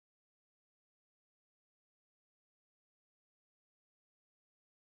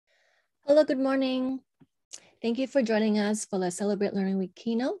Hello, good morning. Thank you for joining us for the Celebrate Learning Week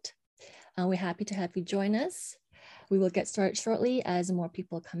keynote. We're happy to have you join us. We will get started shortly as more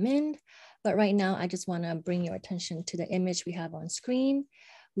people come in, but right now I just want to bring your attention to the image we have on screen.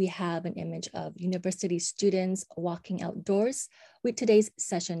 We have an image of university students walking outdoors with today's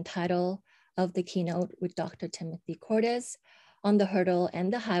session title of the keynote with Dr. Timothy Cordes on the hurdle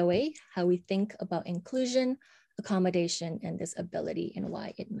and the highway, how we think about inclusion, accommodation, and disability and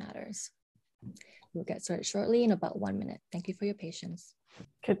why it matters. We'll get started shortly in about 1 minute. Thank you for your patience.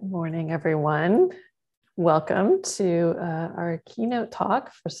 Good morning, everyone. Welcome to our keynote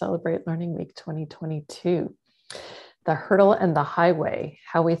talk for Celebrate Learning Week 2022. The hurdle and the highway,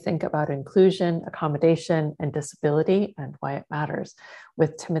 how we think about inclusion, accommodation, and disability, and why it matters,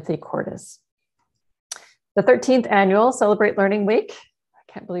 with Timothy Cordes. The 13th annual Celebrate Learning Week,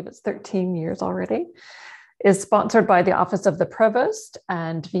 I can't believe it's 13 years already, is sponsored by the Office of the Provost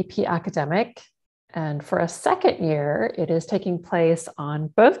and VP Academic. And for a second year, it is taking place on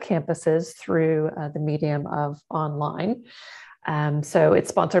both campuses through the medium of online. So it's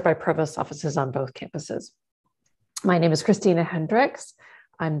sponsored by provost offices on both campuses. My name is Christina Hendricks.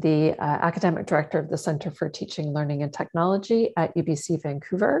 I'm the academic director of the Center for Teaching, Learning, and Technology at UBC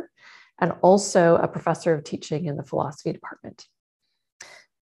Vancouver, and also a professor of teaching in the philosophy department.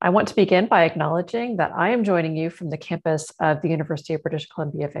 I want to begin by acknowledging that I am joining you from the campus of the University of British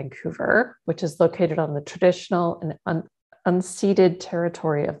Columbia, Vancouver, which is located on the traditional and unceded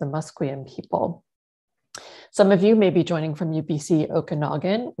territory of the Musqueam people. Some of you may be joining from UBC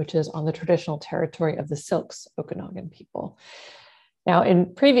Okanagan, which is on the traditional territory of the Silks Okanagan people. Now,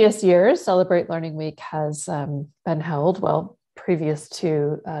 in previous years, Celebrate Learning Week has been held, previous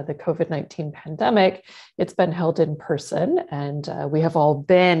to the COVID-19 pandemic, it's been held in person, and we have all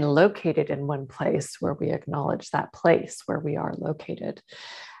been located in one place where we acknowledge that place where we are located.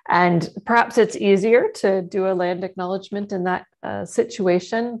 And perhaps it's easier to do a land acknowledgement in that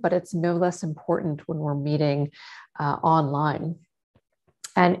situation, but it's no less important when we're meeting online.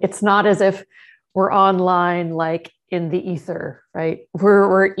 And it's not as if we're online like in the ether, right?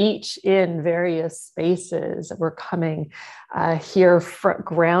 We're each in various spaces. We're coming here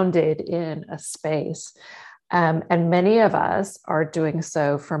grounded in a space. And many of us are doing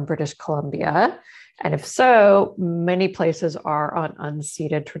so from British Columbia. And if so, many places are on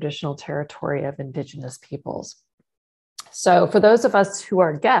unceded traditional territory of Indigenous peoples. So for those of us who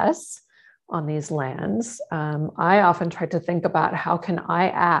are guests on these lands, I often try to think about how can I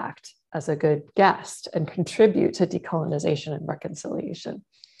act as a good guest and contribute to decolonization and reconciliation.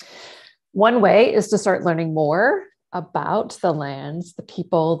 One way is to start learning more about the lands, the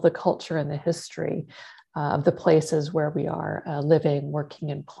people, the culture, and the history of the places where we are living,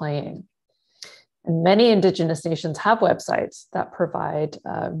 working, and playing. And many Indigenous nations have websites that provide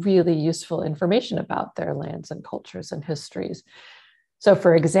really useful information about their lands and cultures and histories. So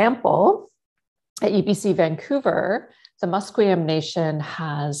for example, at UBC Vancouver, the Musqueam Nation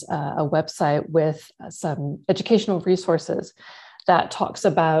has a website with some educational resources that talks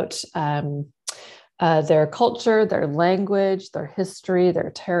about their culture, their language, their history,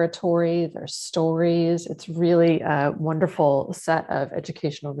 their territory, their stories. It's really a wonderful set of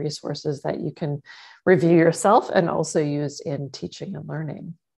educational resources that you can review yourself and also use in teaching and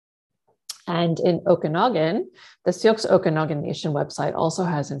learning. And in Okanagan, the Silks Okanagan Nation website also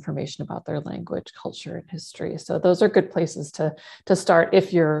has information about their language, culture, and history. So those are good places to start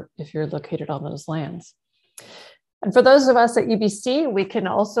if you're located on those lands. And for those of us at UBC, we can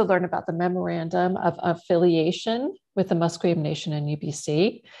also learn about the Memorandum of Affiliation with the Musqueam Nation and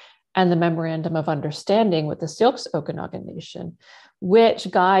UBC, and the Memorandum of Understanding with the Silks Okanagan Nation,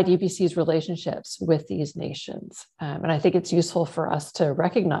 which guide UBC's relationships with these nations. And I think it's useful for us to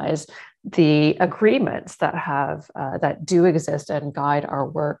recognize the agreements that do exist and guide our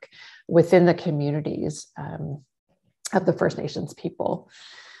work within the communities of the First Nations people.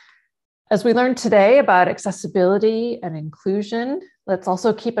 As we learned today about accessibility and inclusion, let's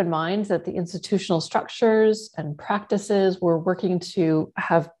also keep in mind that the institutional structures and practices we're working to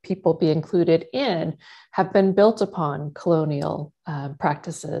have people be included in have been built upon colonial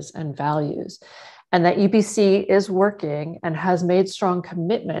practices and values, and that UBC is working and has made strong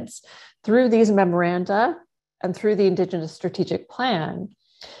commitments through these memoranda and through the Indigenous Strategic Plan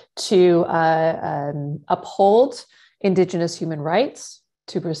to uphold Indigenous human rights,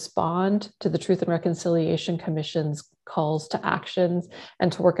 to respond to the Truth and Reconciliation Commission's calls to actions,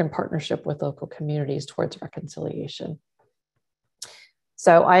 and to work in partnership with local communities towards reconciliation.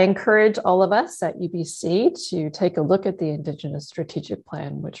 So I encourage all of us at UBC to take a look at the Indigenous Strategic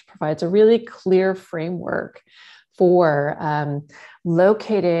Plan, which provides a really clear framework for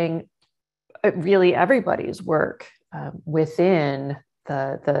locating really everybody's work within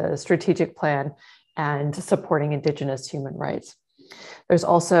the strategic plan and supporting Indigenous human rights. There's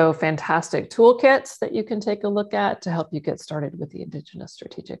also fantastic toolkits that you can take a look at to help you get started with the Indigenous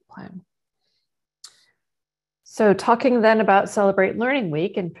strategic plan. So talking then about Celebrate Learning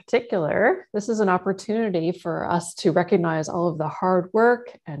Week in particular, this is an opportunity for us to recognize all of the hard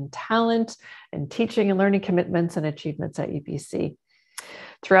work and talent and teaching and learning commitments and achievements at UBC.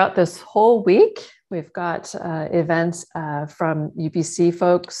 Throughout this whole week, we've got events from UBC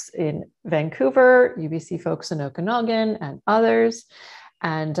folks in Vancouver, UBC folks in Okanagan, and others.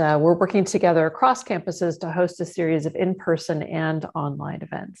 And we're working together across campuses to host a series of in-person and online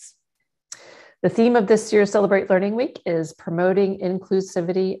events. The theme of this year's Celebrate Learning Week is promoting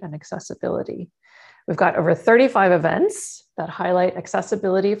inclusivity and accessibility. We've got over 35 events that highlight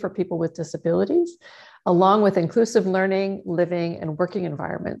accessibility for people with disabilities, along with inclusive learning, living, and working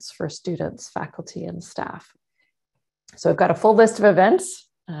environments for students, faculty, and staff. So I've got a full list of events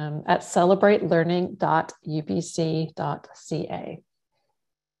at celebratelearning.ubc.ca.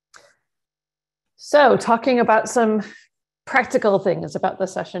 So talking about some practical things about the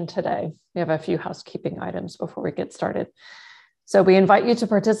session today. We have a few housekeeping items before we get started. So we invite you to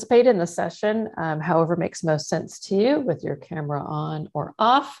participate in the session, however makes most sense to you, with your camera on or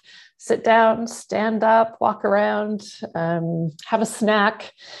off. Sit down, stand up, walk around, have a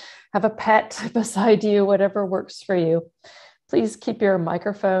snack, have a pet beside you, whatever works for you. Please keep your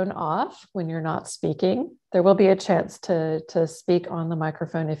microphone off when you're not speaking. There will be a chance to speak on the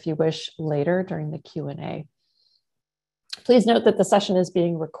microphone if you wish later during the Q&A. Please note that the session is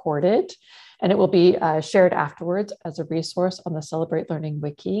being recorded and it will be shared afterwards as a resource on the Celebrate Learning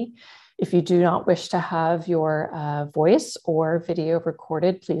Wiki. If you do not wish to have your voice or video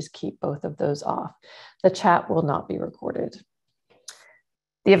recorded, please keep both of those off. The chat will not be recorded.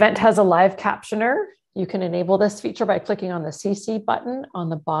 The event has a live captioner. You can enable this feature by clicking on the CC button on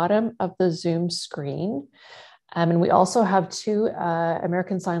the bottom of the Zoom screen. And we also have 2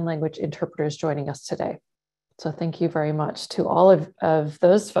 American Sign Language interpreters joining us today. So thank you very much to all of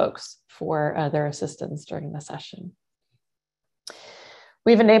those folks for their assistance during the session.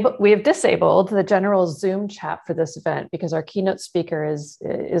 We have disabled the general Zoom chat for this event because our keynote speaker is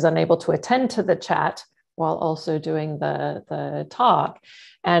unable to attend to the chat while also doing the talk,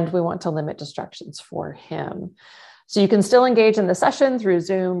 and we want to limit distractions for him. So you can still engage in the session through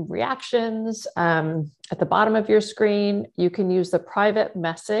Zoom reactions. At the bottom of your screen, you can use the private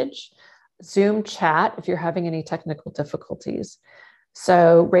message Zoom chat if you're having any technical difficulties.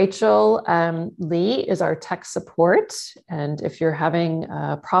 So Rachel Lee is our tech support. And if you're having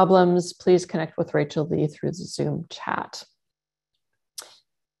problems, please connect with Rachel Lee through the Zoom chat.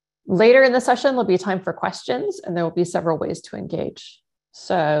 Later in the session, there'll be time for questions and there will be several ways to engage.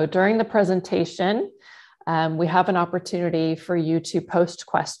 So during the presentation, we have an opportunity for you to post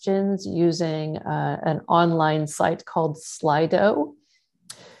questions using an online site called Slido.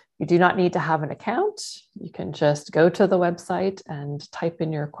 You do not need to have an account. You can just go to the website and type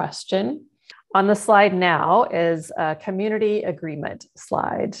in your question. On the slide now is a community agreement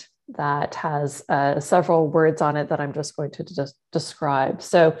slide that has several words on it that I'm just going to describe.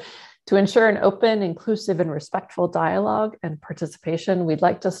 So to ensure an open, inclusive, and respectful dialogue and participation, we'd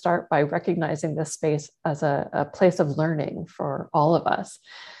like to start by recognizing this space as a place of learning for all of us.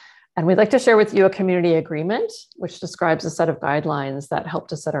 And we'd like to share with you a community agreement, which describes a set of guidelines that help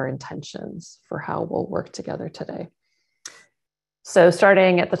to set our intentions for how we'll work together today. So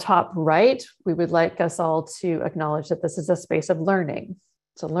starting at the top right, we would like us all to acknowledge that this is a space of learning.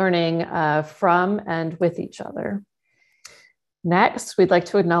 So learning from and with each other. Next, we'd like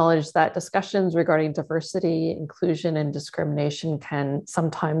to acknowledge that discussions regarding diversity, inclusion, and discrimination can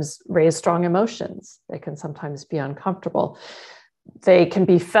sometimes raise strong emotions. They can sometimes be uncomfortable. They can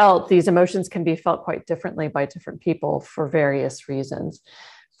be felt, these emotions can be felt quite differently by different people for various reasons.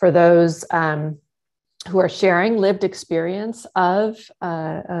 For those who are sharing lived experience of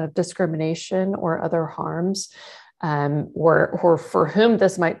discrimination or other harms, or for whom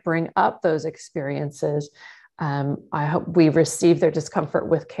this might bring up those experiences, I hope we receive their discomfort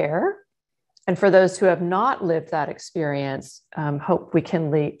with care. And for those who have not lived that experience, hope we can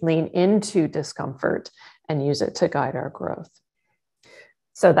lean into discomfort and use it to guide our growth.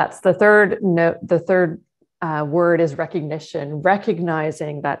 So that's the third note. The third word is recognition,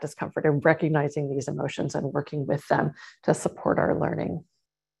 recognizing that discomfort and recognizing these emotions and working with them to support our learning.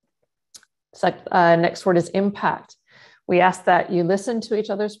 So, next word is impact. We ask that you listen to each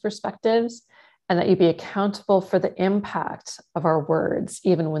other's perspectives and that you be accountable for the impact of our words,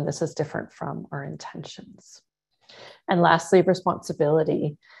 even when this is different from our intentions. And lastly,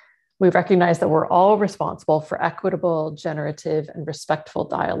 responsibility. We recognize that we're all responsible for equitable, generative, and respectful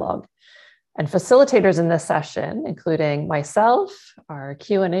dialogue. And facilitators in this session, including myself, our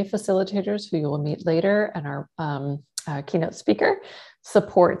Q&A facilitators, who you will meet later, and our keynote speaker,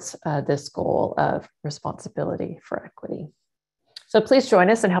 supports this goal of responsibility for equity. So please join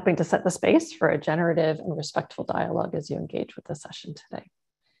us in helping to set the space for a generative and respectful dialogue as you engage with the session today.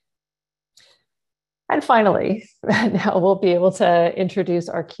 And finally, now we'll be able to introduce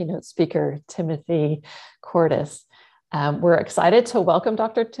our keynote speaker, Timothy Cordes. We're excited to welcome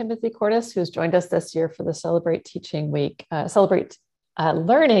Dr. Timothy Cordes, who's joined us this year for the Celebrate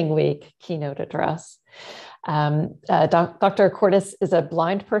Learning Week keynote address. Dr. Cordes is a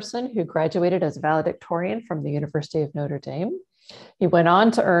blind person who graduated as valedictorian from the University of Notre Dame. He went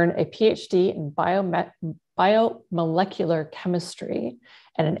on to earn a PhD in biomolecular chemistry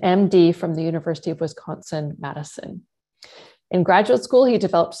and an MD from the University of Wisconsin-Madison. In graduate school, he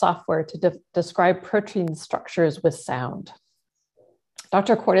developed software to describe protein structures with sound.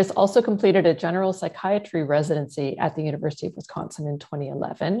 Dr. Cordes also completed a general psychiatry residency at the University of Wisconsin in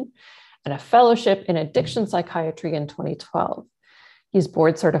 2011 and a fellowship in addiction psychiatry in 2012. He's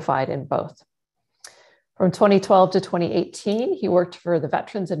board certified in both. From 2012 to 2018, he worked for the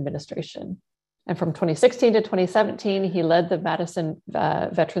Veterans Administration. And from 2016 to 2017, he led the Madison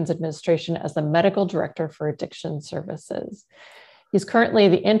Veterans Administration as the medical director for addiction services. He's currently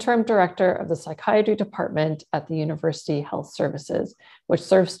the interim director of the psychiatry department at the University Health Services, which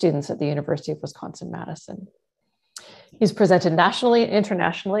serves students at the University of Wisconsin-Madison. He's presented nationally and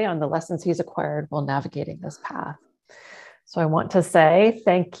internationally on the lessons he's acquired while navigating this path. So I want to say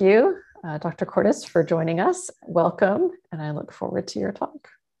thank you, Dr. Cordes, for joining us. Welcome, and I look forward to your talk.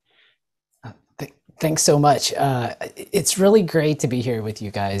 Thanks so much. It's really great to be here with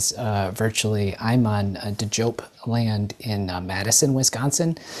you guys virtually. I'm on DeJope land in Madison,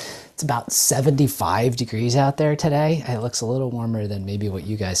 Wisconsin. It's about 75 degrees out there today. It looks a little warmer than maybe what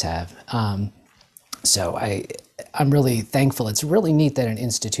you guys have. So I'm really thankful. It's really neat that an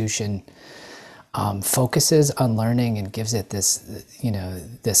institution focuses on learning and gives it this,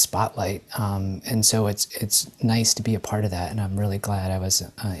 this spotlight. And so it's nice to be a part of that. And I'm really glad I was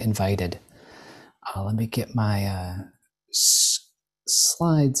invited. Let me get my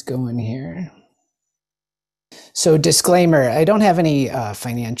slides going here. So disclaimer, I don't have any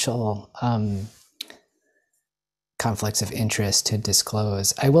financial conflicts of interest to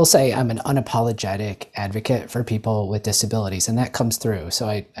disclose. I will say I'm an unapologetic advocate for people with disabilities, and that comes through. So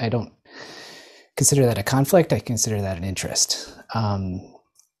I don't consider that a conflict, I consider that an interest.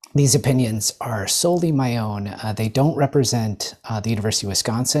 These opinions are solely my own. They don't represent the University of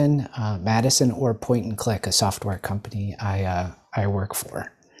Wisconsin, Madison, or Point and Click, a software company I work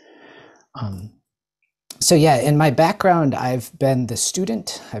for. So yeah, in my background, I've been the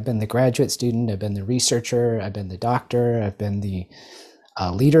student, I've been the graduate student, I've been the researcher, I've been the doctor, I've been the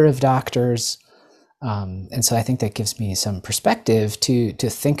leader of doctors. And so I think that gives me some perspective to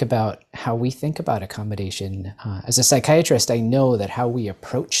think about how we think about accommodation. As a psychiatrist, I know that how we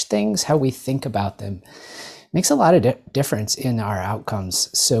approach things, how we think about them, makes a lot of difference in our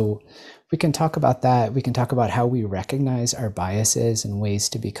outcomes. So we can talk about that. We can talk about how we recognize our biases and ways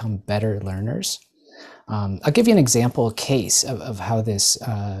to become better learners. I'll give you an example case of how this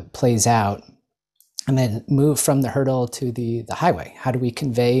plays out, and then move from the hurdle to the highway. How do we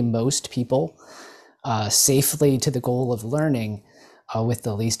convey most people safely to the goal of learning with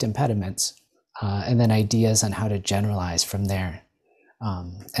the least impediments, and then ideas on how to generalize from there.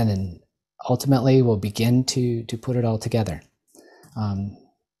 And then ultimately we'll begin to put it all together.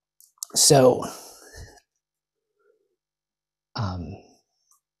 So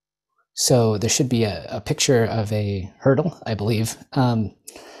there should be a picture of a hurdle, I believe. And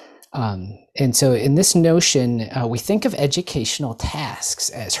so in this notion, we think of educational tasks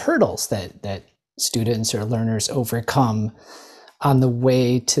as hurdles that students or learners overcome on the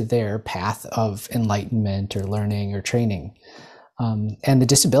way to their path of enlightenment or learning or training. And the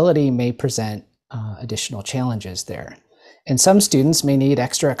disability may present additional challenges there. And some students may need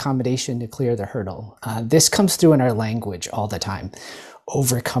extra accommodation to clear the hurdle. This comes through in our language all the time,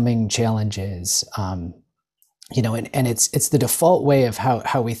 overcoming challenges, and it's the default way of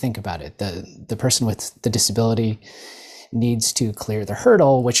how we think about it. The person with the disability needs to clear the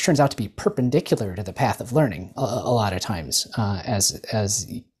hurdle, which turns out to be perpendicular to the path of learning a lot of times,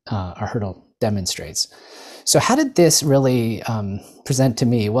 as our hurdle demonstrates. So how did this really present to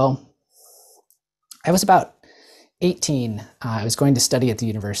me? Well, I was about 18. I was going to study at the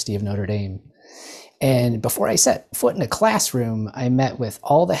University of Notre Dame. And before I set foot in a classroom, I met with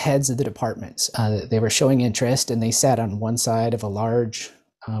all the heads of the departments. They were showing interest, and they sat on one side of a large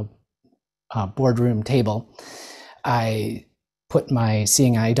boardroom table, I put my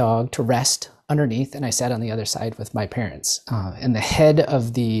seeing eye dog to rest underneath, and I sat on the other side with my parents. And the head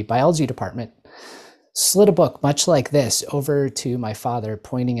of the biology department slid a book much like this over to my father,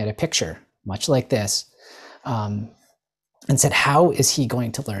 pointing at a picture much like this, and said, how is he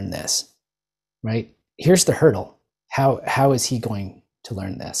going to learn this? Right? Here's the hurdle. How is he going to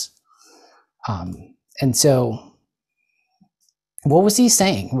learn this? And so what was he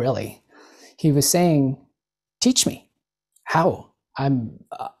saying, really? He was saying, teach me. How? I'm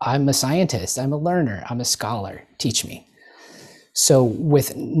a scientist. I'm a learner. I'm a scholar. Teach me. So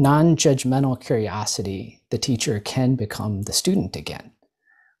with non-judgmental curiosity, the teacher can become the student again.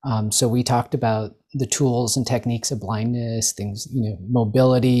 So we talked about the tools and techniques of blindness, things,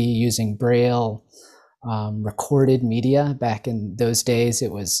 mobility, using Braille, recorded media. Back in those days,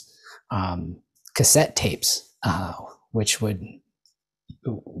 it was cassette tapes, which would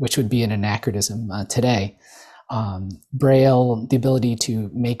be an anachronism today. Braille, the ability to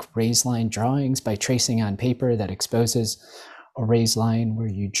make raised line drawings by tracing on paper that exposes a raised line where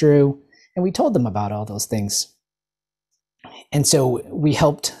you drew. And we told them about all those things. And so we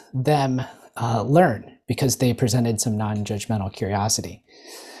helped them learn because they presented some non-judgmental curiosity.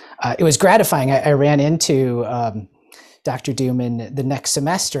 It was gratifying. I ran into Dr. Dooman the next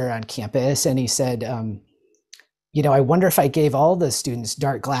semester on campus, and he said, I wonder if I gave all the students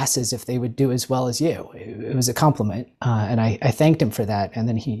dark glasses, if they would do as well as you. It was a compliment, and I thanked him for that. And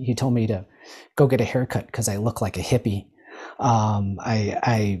then he told me to go get a haircut because I look like a hippie.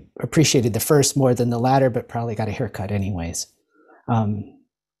 I appreciated the first more than the latter, but probably got a haircut anyways.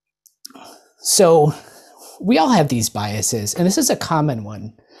 So we all have these biases, and this is a common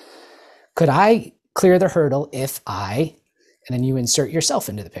one. Could I clear the hurdle if and then you insert yourself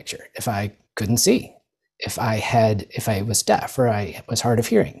into the picture. If I couldn't see, if I was deaf, or I was hard of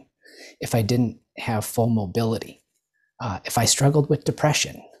hearing, if I didn't have full mobility, if I struggled with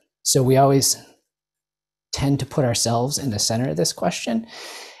depression. So we always tend to put ourselves in the center of this question.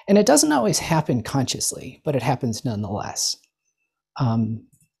 And it doesn't always happen consciously, but it happens nonetheless.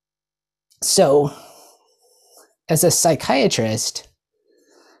 So as a psychiatrist,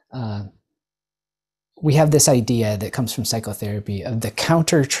 we have this idea that comes from psychotherapy of the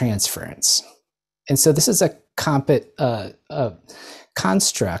countertransference. And so this is a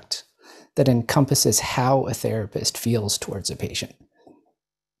construct that encompasses how a therapist feels towards a patient.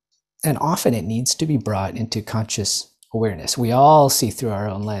 And often it needs to be brought into conscious awareness. We all see through our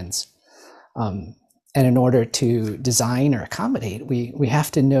own lens. And in order to design or accommodate, we have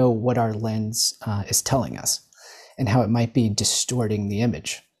to know what our lens is telling us and how it might be distorting the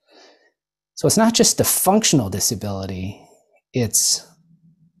image. So it's not just the functional disability, it's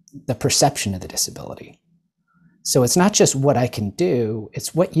the perception of the disability. So it's not just what I can do,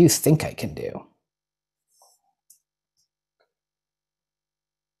 it's what you think I can do.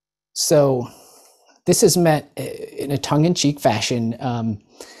 So this is meant in a tongue-in-cheek fashion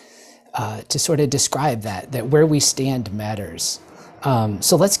to sort of describe that where we stand matters.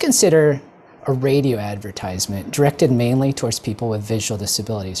 So let's consider a radio advertisement directed mainly towards people with visual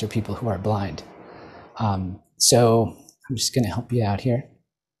disabilities or people who are blind. So I'm just going to help you out here.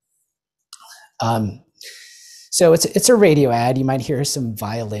 So it's a radio ad. You might hear some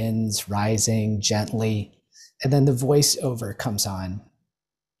violins rising gently, and then the voiceover comes on.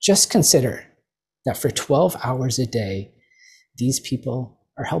 Just consider that for 12 hours a day, these people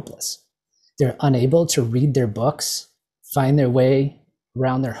are helpless. They're unable to read their books, find their way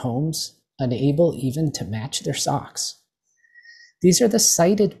around their homes, unable even to match their socks. These are the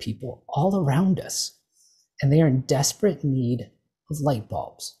sighted people all around us, and they are in desperate need of light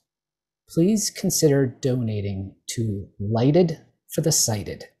bulbs. Please consider donating to Lighted for the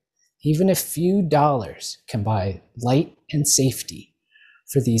Sighted. Even a few dollars can buy light and safety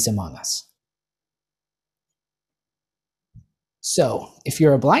for these among us. So if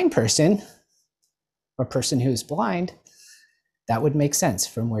you're a blind person, or a person who's blind, that would make sense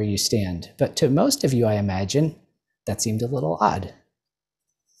from where you stand. But to most of you, I imagine, that seemed a little odd.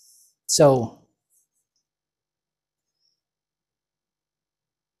 So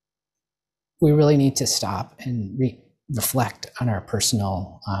we really need to stop and reflect on our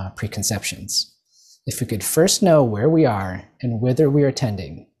personal preconceptions. If we could first know where we are and whither we are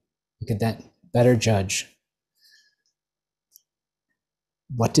tending, we could then better judge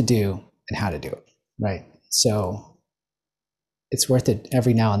what to do and how to do it, right? So it's worth it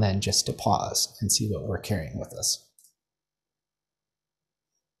every now and then just to pause and see what we're carrying with us.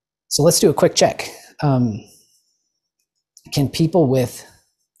 So let's do a quick check. Can people with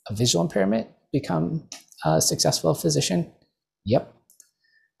a visual impairment become a successful physician? Yep.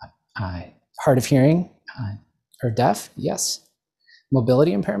 Hard of hearing or deaf? Yes.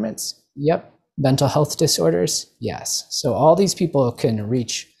 Mobility impairments? Yep. Mental health disorders? Yes. So all these people can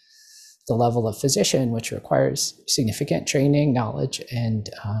reach the level of physician, which requires significant training, knowledge, and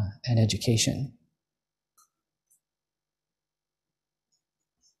education.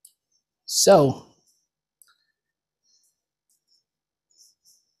 So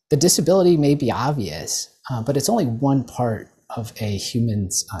the disability may be obvious, but it's only one part of a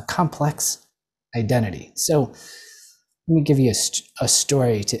human's complex identity. So let me give you a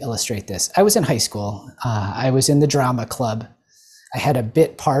story to illustrate this. I was in high school. I was in the drama club. I had a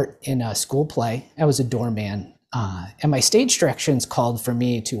bit part in a school play. I was a doorman. And my stage directions called for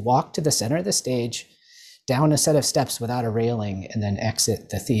me to walk to the center of the stage, down a set of steps without a railing, and then exit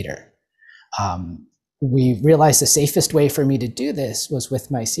the theater. We realized the safest way for me to do this was with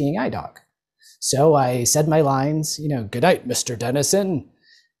my seeing eye dog. So I said my lines, good night, Mr. Dennison.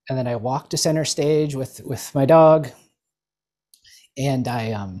 And then I walked to center stage with my dog. And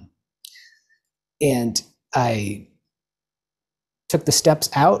I took the steps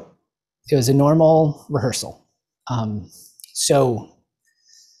out. It was a normal rehearsal. So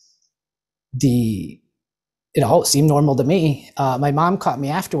it all seemed normal to me. My mom caught me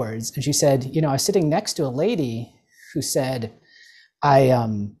afterwards and she said, I was sitting next to a lady who said, I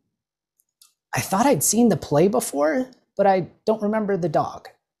thought I'd seen the play before, but I don't remember the dog.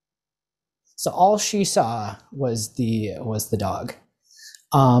 So all she saw was the dog.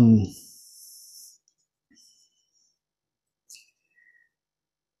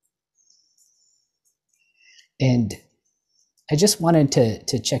 And I just wanted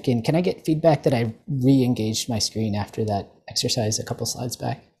to check in. Can I get feedback that I re-engaged my screen after that exercise a couple slides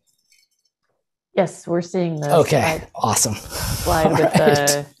back? Yes, we're seeing the okay, awesome. Slide with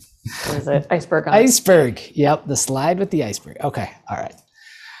the, what is it, iceberg on iceberg. Yep, the slide with the iceberg. Okay, all right.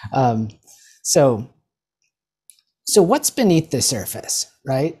 So what's beneath the surface,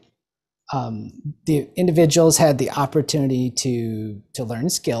 right? The individuals had the opportunity to learn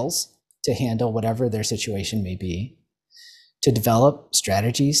skills to handle whatever their situation may be, to develop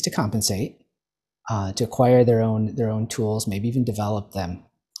strategies to compensate, to acquire their own tools, maybe even develop them.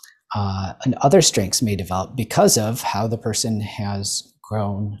 And other strengths may develop because of how the person has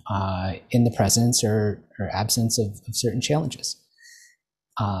grown in the presence or absence of certain challenges.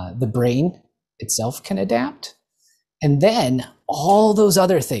 The brain itself can adapt. And then all those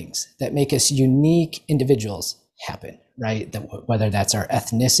other things that make us unique individuals happen, right? Whether that's our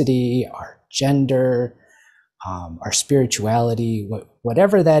ethnicity, our gender, our spirituality,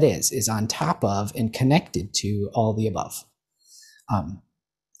 whatever that is on top of and connected to all the above.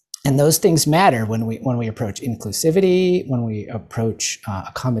 And those things matter when we approach inclusivity, when we approach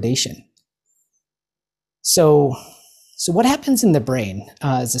accommodation. So what happens in the brain?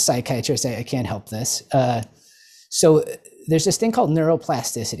 As a psychiatrist, I can't help this. So there's this thing called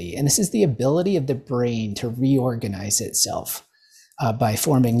neuroplasticity, and this is the ability of the brain to reorganize itself by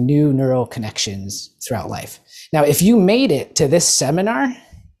forming new neural connections throughout life. Now, if you made it to this seminar,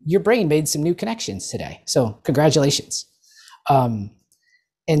 your brain made some new connections today. So congratulations.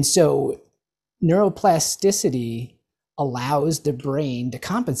 And so neuroplasticity allows the brain to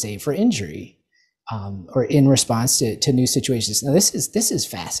compensate for injury or in response to new situations. Now, this is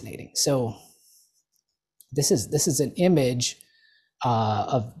fascinating. So this is an image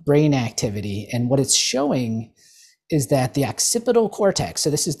of brain activity, and what it's showing is that the occipital cortex, so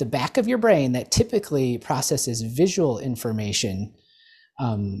this is the back of your brain that typically processes visual information,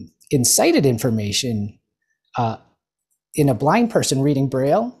 in sighted information. In a blind person reading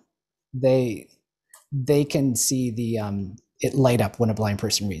Braille, they can see it light up when a blind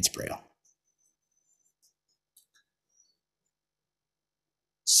person reads Braille.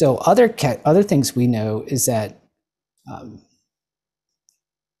 So other things we know is that,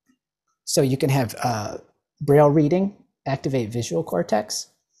 so you can have Braille reading activate visual cortex.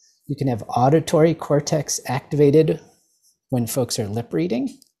 You can have auditory cortex activated when folks are lip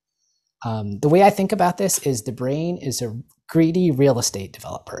reading. The way I think about this is the brain is a greedy real estate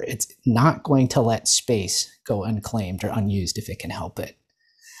developer. It's not going to let space go unclaimed or unused if it can help it.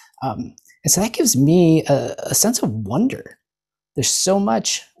 And so that gives me a sense of wonder. There's so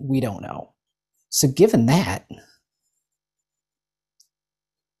much we don't know. So given that,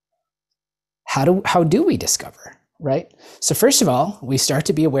 how do we discover, right? So first of all, we start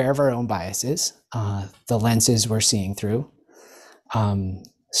to be aware of our own biases, the lenses we're seeing through.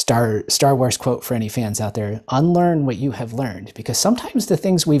 Star Wars quote for any fans out there: unlearn what you have learned, because sometimes the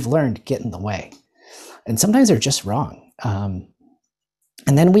things we've learned get in the way, and sometimes they're just wrong. And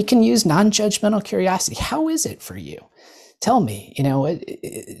then we can use non-judgmental curiosity. How is it for you tell me,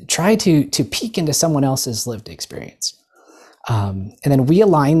 try to peek into someone else's lived experience. And then we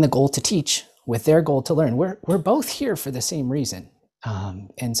align the goal to teach with their goal to learn. We're both here for the same reason.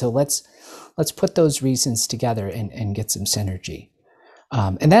 And so let's put those reasons together and get some synergy.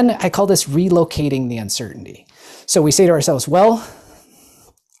 And then I call this relocating the uncertainty. So we say to ourselves, well,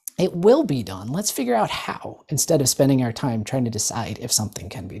 it will be done. Let's figure out how, instead of spending our time trying to decide if something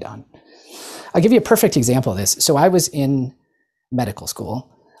can be done. I'll give you a perfect example of this. So I was in medical school,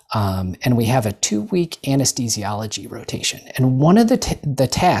 and we have a 2-week anesthesiology rotation. And one of the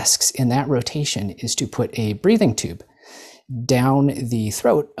tasks in that rotation is to put a breathing tube down the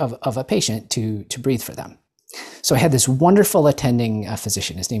throat of a patient to breathe for them. So I had this wonderful attending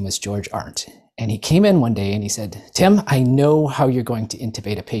physician. His name was George Arndt. And he came in one day and he said, Tim, I know how you're going to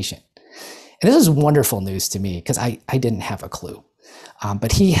intubate a patient. And this is wonderful news to me because I didn't have a clue.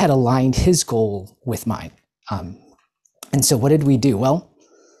 But he had aligned his goal with mine. And so what did we do? Well,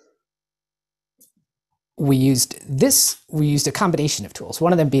 we used a combination of tools,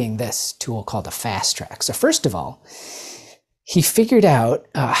 one of them being this tool called a fast track. So first of all, he figured out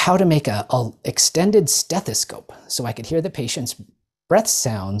how to make a extended stethoscope so I could hear the patient's breath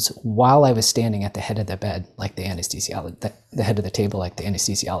sounds while I was standing at the head of the bed, like the anesthesiologist, the head of the table, like the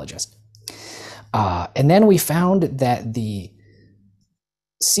anesthesiologist. And then we found that the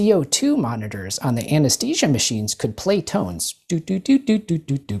CO2 monitors on the anesthesia machines could play tones, do, do, do, do, do,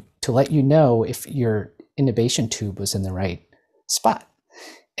 do, do, to let you know if your intubation tube was in the right spot.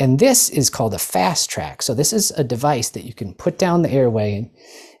 And this is called a fast track. So this is a device that you can put down the airway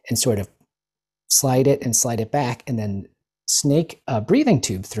and sort of slide it back and then snake a breathing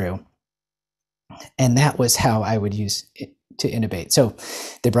tube through. And that was how I would use it to intubate. So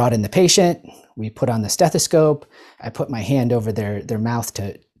they brought in the patient, we put on the stethoscope, I put my hand over their mouth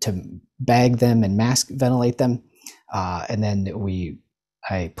to bag them and mask ventilate them. And then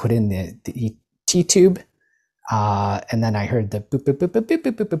I put in the ET tube, and then I heard the boop, boop, boop, boop, boop,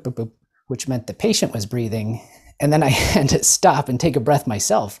 boop, boop, boop, boop, boop, which meant the patient was breathing. And then I had to stop and take a breath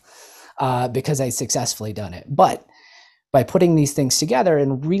myself because I successfully done it. But by putting these things together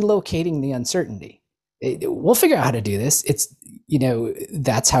and relocating the uncertainty, we'll figure out how to do this. It's,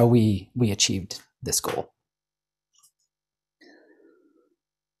 that's how we achieved this goal.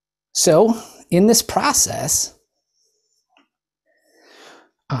 So in this process,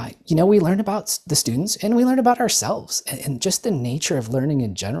 we learn about the students and we learn about ourselves and just the nature of learning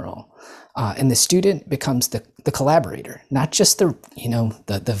in general. And the student becomes the collaborator, not just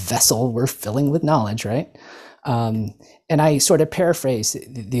the vessel we're filling with knowledge, right? And I sort of paraphrase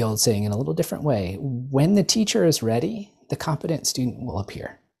the old saying in a little different way. When the teacher is ready, the competent student will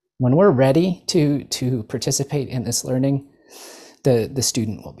appear. When we're ready to participate in this learning, the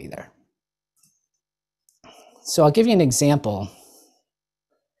student will be there. So I'll give you an example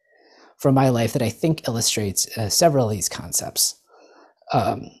from my life that I think illustrates several of these concepts.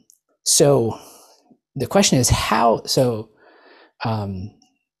 So the question is how,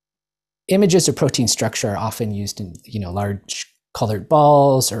 images of protein structure are often used in, large colored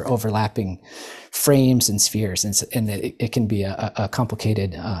balls or overlapping frames and spheres, and it can be a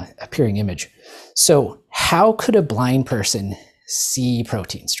complicated appearing image. So how could a blind person see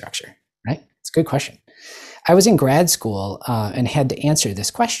protein structure, right? It's a good question. I was in grad school and had to answer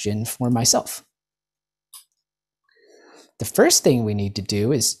this question for myself. The first thing we need to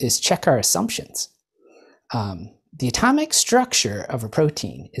do is check our assumptions. The atomic structure of a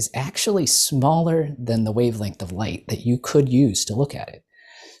protein is actually smaller than the wavelength of light that you could use to look at it.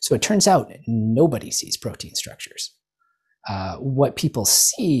 So it turns out nobody sees protein structures. What people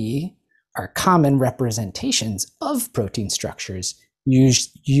see are common representations of protein structures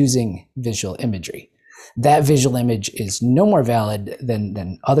using visual imagery. That visual image is no more valid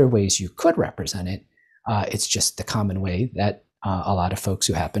than other ways you could represent it. It's just the common way that a lot of folks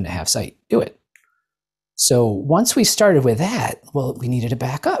who happen to have sight do it. So once we started with that, well, we needed to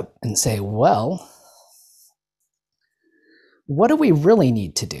back up and say, well, what do we really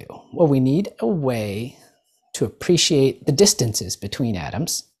need to do? Well, we need a way to appreciate the distances between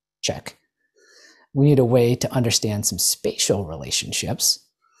atoms. Check. We need a way to understand some spatial relationships.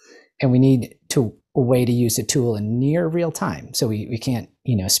 And we need a way to use a tool in near real time. So we can't,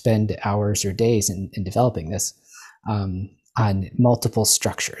 spend hours or days in developing this on multiple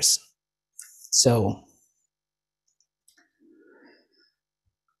structures.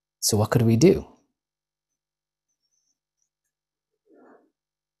 So what could we do?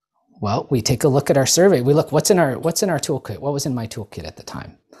 Well, we take a look at our survey. We look what's in our toolkit. What was in my toolkit at the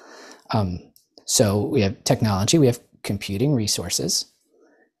time? So we have technology, we have computing resources,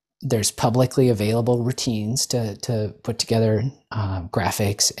 There's publicly available routines to put together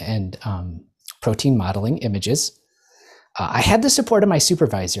graphics and protein modeling images. I had the support of my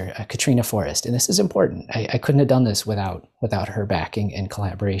supervisor, Katrina Forrest, and this is important. I couldn't have done this without her backing and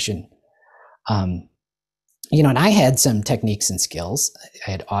collaboration. And I had some techniques and skills.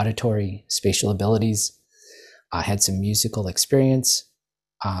 I had auditory, spatial abilities. I had some musical experience.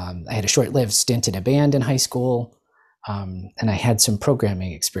 I had a short-lived stint in a band in high school, and I had some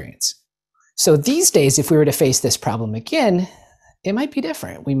programming experience. So these days, if we were to face this problem again, it might be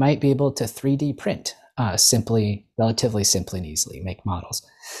different. We might be able to 3D print relatively simply and easily, make models.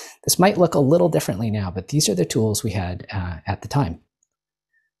 This might look a little differently now, but these are the tools we had at the time.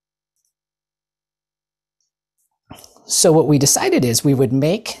 So what we decided is we would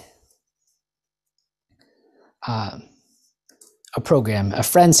make a program. A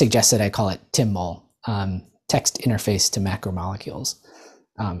friend suggested I call it TIMMOL, text interface to macromolecules.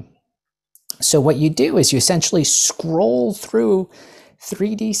 So what you do is you essentially scroll through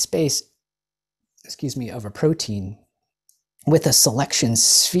 3D space, of a protein with a selection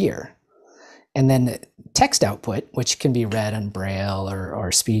sphere. And then text output, which can be read on Braille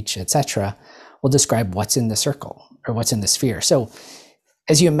or speech, etc., will describe what's in the circle or what's in the sphere. So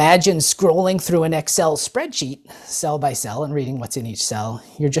as you imagine scrolling through an Excel spreadsheet, cell by cell, and reading what's in each cell,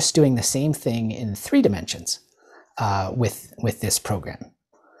 you're just doing the same thing in 3 dimensions with this program.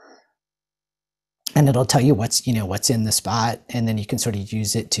 And it'll tell you what's in the spot, and then you can sort of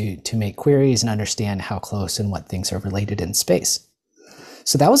use it to make queries and understand how close and what things are related in space.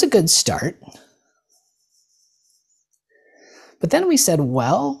 So that was a good start. But then we said,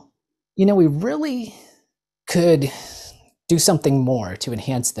 well, we really could do something more to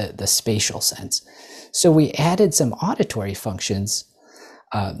enhance the spatial sense. So we added some auditory functions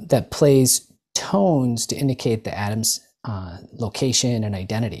that plays tones to indicate the atom's location and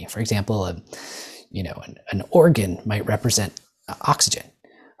identity. For example, an organ might represent oxygen.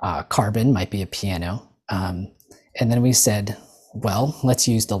 Carbon might be a piano. And then we said, well, let's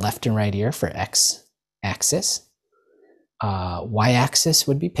use the left and right ear for x-axis. Y-axis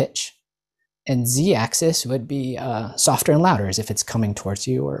would be pitch. And z-axis would be softer and louder, as if it's coming towards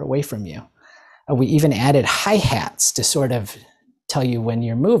you or away from you. We even added hi-hats to sort of tell you when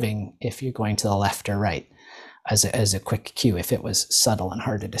you're moving, if you're going to the left or right, as a quick cue, if it was subtle and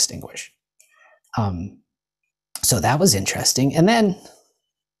hard to distinguish. So that was interesting. And then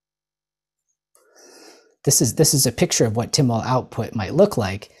this is a picture of what TIMMOL output might look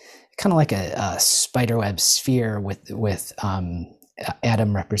like, kind of like a spiderweb sphere with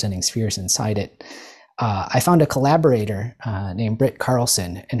atom representing spheres inside it. I found a collaborator named Britt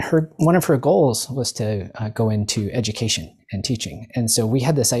Carlson, and one of her goals was to go into education and teaching. And so we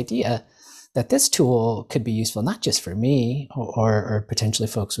had this idea that this tool could be useful not just for me or potentially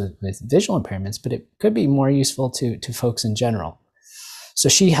folks with visual impairments, but it could be more useful to folks in general. So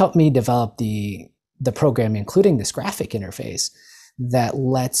she helped me develop the program, including this graphic interface that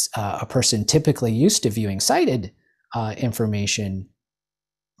lets a person typically used to viewing sighted information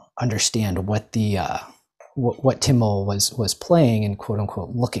understand what the what TIMMOL was playing and quote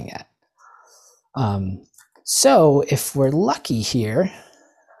unquote looking at. So if we're lucky here,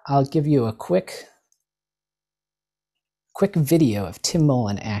 I'll give you a quick video of TIMMOL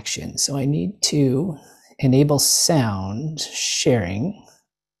in action. So I need to enable sound sharing.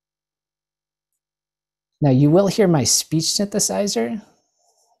 Now you will hear my speech synthesizer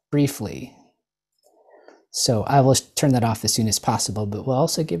briefly. So I will turn that off as soon as possible, but we'll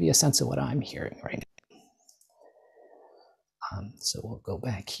also give you a sense of what I'm hearing right now. So we'll go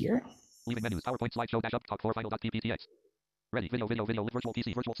back here. Leaving menus, PowerPoint slideshow dash up, talk 4 final.pptx. Ready, video, virtual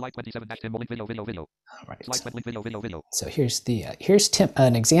PC, virtual slide 27 dash TIMMOL link, video. All right. Slide 20 link, video. So here's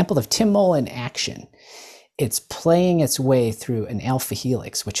an example of TIMMOL in action. It's playing its way through an alpha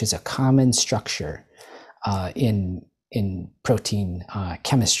helix, which is a common structure in protein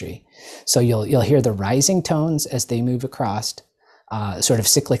chemistry. So you'll hear the rising tones as they move across, sort of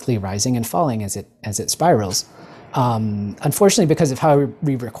cyclically rising and falling as it spirals. Unfortunately, because of how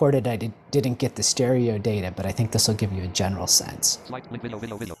we recorded, I didn't get the stereo data, but I think this will give you a general sense. Slide link,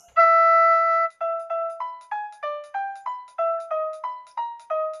 video.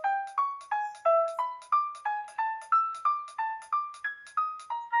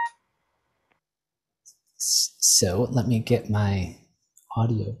 So let me get my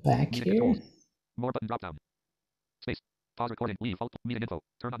audio back here. More button drop down. Space. Pause recording. Leave. Alt. Meeting info.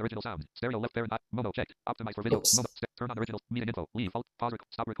 Turn on original sound. Stereo left there. Mono checked. Optimize for video. Mono. Turn on original. Meeting info. Leave. Alt. Pause.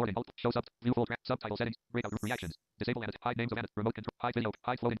 Stop recording. Alt. Show sub. View full track. Subtitle settings. Breakout reactions. Disable and hide names of remote control. Hide video.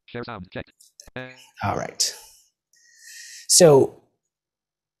 Hide floating. Share sound. Checked. All right. So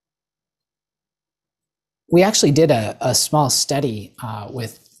we actually did a small study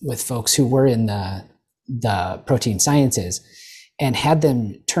with folks who were in the protein sciences and had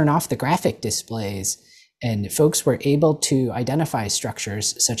them turn off the graphic displays, and folks were able to identify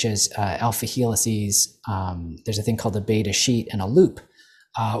structures such as alpha helices. There's a thing called a beta sheet and a loop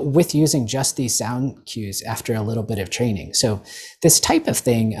with using just these sound cues after a little bit of training. So this type of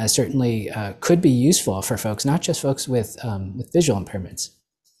thing certainly could be useful for folks, not just folks with visual impairments.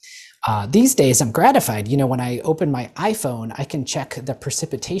 These days, I'm gratified. You know, when I open my iPhone, I can check the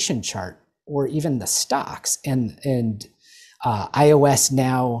precipitation chart or even the stocks, and iOS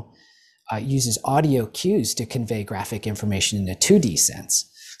now uses audio cues to convey graphic information in a 2D sense.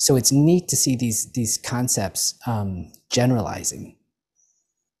 So it's neat to see these concepts generalizing.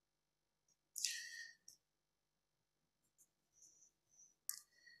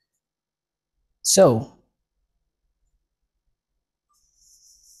 So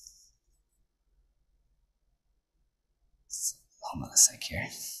hold on a sec here.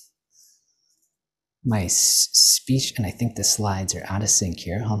 My speech, and I think the slides are out of sync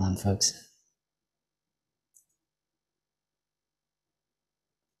here. Hold on, folks.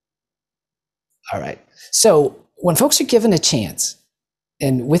 All right. So when folks are given a chance,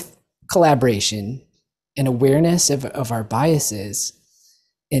 and with collaboration and awareness of our biases,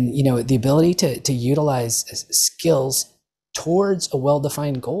 and you know, the ability to utilize skills towards a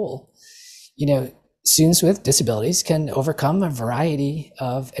well-defined goal, you know, students with disabilities can overcome a variety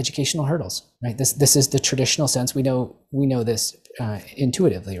of educational hurdles, right? This is the traditional sense. We know this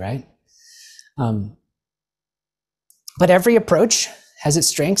intuitively, right? But every approach has its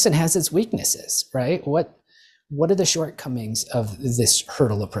strengths and has its weaknesses, right? What are the shortcomings of this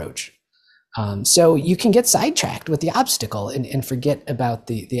hurdle approach? So you can get sidetracked with the obstacle and forget about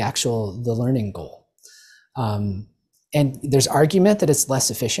the learning goal. And there's argument that it's less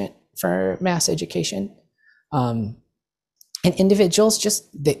efficient for mass education. And individuals just,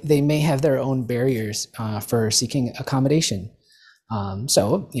 they may have their own barriers for seeking accommodation.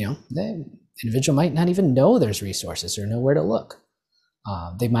 So, you know, the individual might not even know there's resources or know where to look.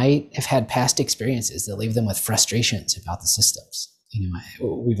 They might have had past experiences that leave them with frustrations about the systems. You know,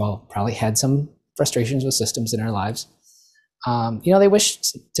 we've all probably had some frustrations with systems in our lives. You know, they wish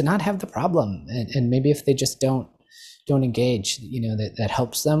to not have the problem, and maybe if they just don't engage, you know, that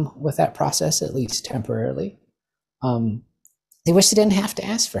helps them with that process, at least temporarily. They wish they didn't have to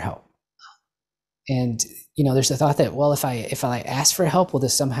ask for help. And, you know, there's the thought that, well, if I ask for help, will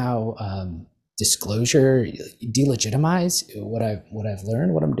this somehow disclosure delegitimize what I've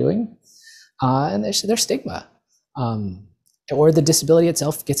learned, what I'm doing? And there's stigma, or the disability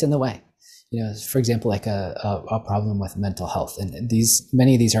itself gets in the way. You know, for example, like a problem with mental health, and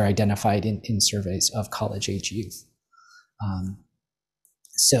many of these are identified in surveys of college-age youth.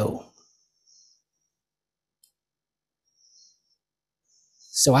 So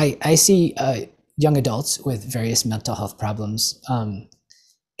I see young adults with various mental health problems, and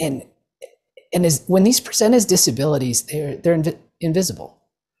when these present as disabilities, they're invisible.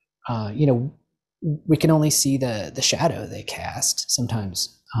 You know, we can only see the shadow they cast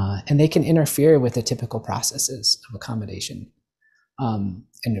sometimes, and they can interfere with the typical processes of accommodation. And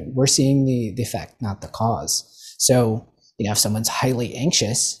we're seeing the effect, not the cause. So, you know, if someone's highly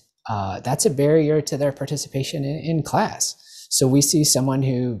anxious, that's a barrier to their participation in class. So we see someone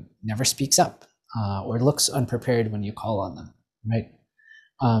who never speaks up or looks unprepared when you call on them, right?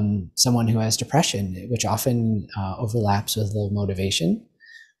 Someone who has depression, which often overlaps with low motivation.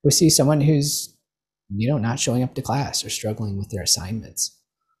 We see someone who's, you know, not showing up to class or struggling with their assignments.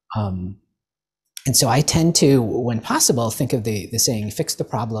 And so I tend to, when possible, think of the saying, fix the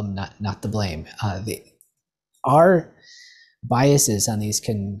problem, not the blame. Our biases on these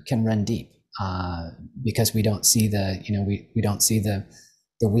can run deep because we don't see we don't see the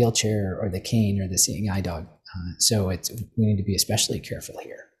wheelchair or the cane or the seeing eye dog. So we need to be especially careful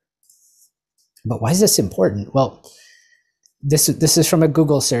here. But why is this important? Well, this is from a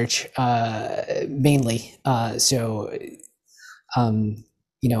Google search mainly.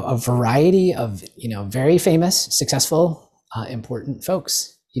 You know, a variety of, you know, very famous, successful, important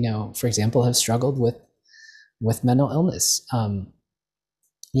folks, you know, for example, have struggled with mental illness.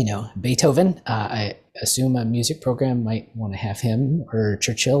 You know, Beethoven, I assume a music program might want to have him, or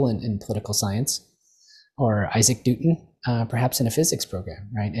Churchill in political science, or Isaac Newton, perhaps in a physics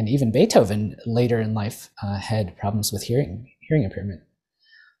program, right? And even Beethoven later in life had problems with hearing impairment.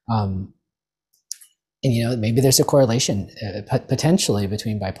 And, you know, maybe there's a correlation potentially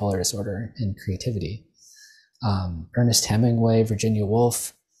between bipolar disorder and creativity. Ernest Hemingway, Virginia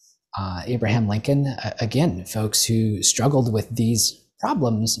Woolf, Abraham Lincoln, again, folks who struggled with these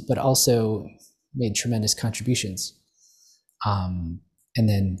problems, but also made tremendous contributions. And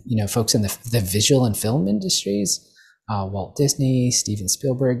then, folks in the visual and film industries, Walt Disney, Steven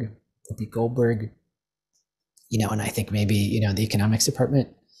Spielberg, Whoopi Goldberg, and I think maybe, the economics department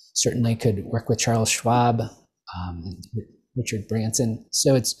certainly could work with Charles Schwab, and Richard Branson.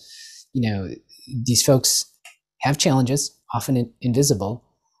 So it's, these folks have challenges, often invisible,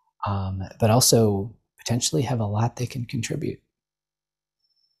 but also potentially have a lot they can contribute.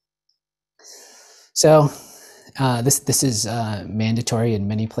 So this is mandatory in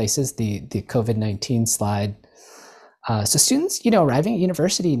many places, the COVID-19 slide. So students, arriving at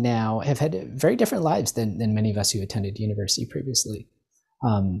university now have had very different lives than many of us who attended university previously.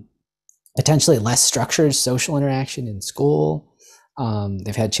 Potentially less structured social interaction in school.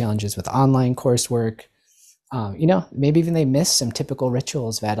 They've had challenges with online coursework. Maybe even they missed some typical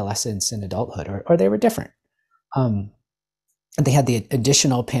rituals of adolescence and adulthood, or they were different. They had the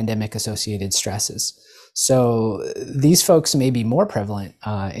additional pandemic associated stresses. So these folks may be more prevalent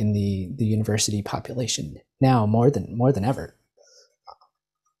in the university population now more than ever.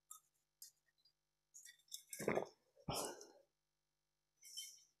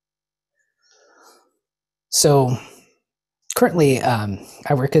 So currently,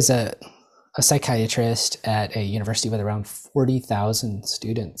 I work as a psychiatrist at a university with around 40,000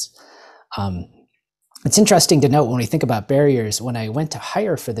 students. It's interesting to note when we think about barriers. When I went to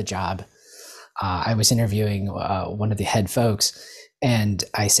hire for the job, I was interviewing one of the head folks, and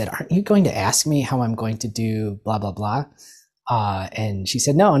I said, "Aren't you going to ask me how I'm going to do blah, blah, blah?" And she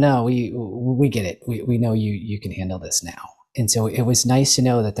said, no, we get it. We know you can handle this now. And so it was nice to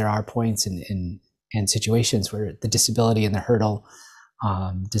know that there are points in situations where the disability and the hurdle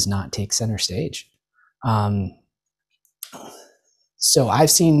does not take center stage. So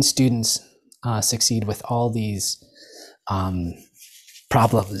I've seen students succeed with all these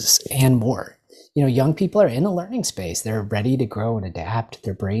problems and more. Young people are in a learning space. They're ready to grow and adapt.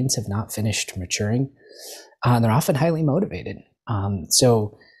 Their brains have not finished maturing. They're often highly motivated.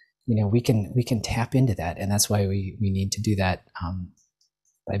 So, we can tap into that, and that's why we need to do that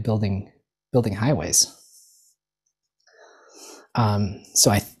by building highways.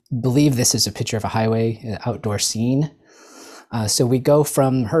 So I believe this is a picture of a highway, an outdoor scene. So we go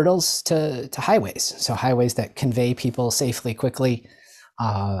from hurdles to highways. So highways that convey people safely, quickly,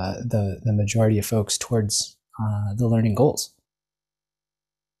 the majority of folks towards the learning goals.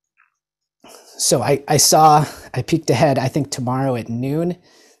 So I peeked ahead. I think tomorrow at noon,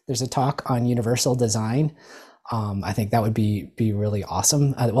 there's a talk on universal design. I think that would be really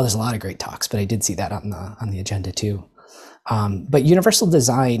awesome. Well, there's a lot of great talks, but I did see that on the agenda too. But universal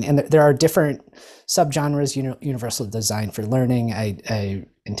design, and there are different subgenres. Universal design for learning. I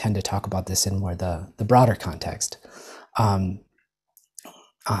intend to talk about this in more the broader context.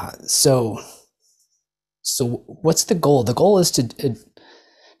 So what's the goal? The goal is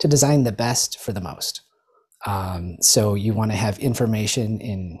to design the best for the most. So you want to have information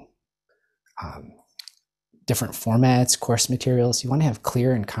in different formats, course materials. You want to have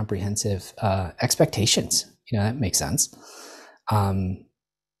clear and comprehensive expectations. That makes sense.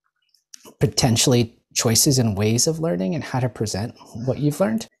 Potentially choices and ways of learning and how to present what you've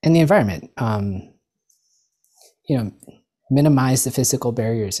learned. And the environment, minimize the physical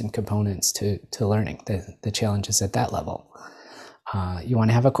barriers and components to learning, the challenges at that level. You want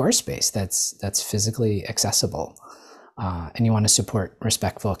to have a course space that's physically accessible. And you want to support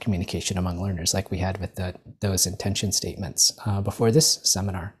respectful communication among learners, like we had with those intention statements before this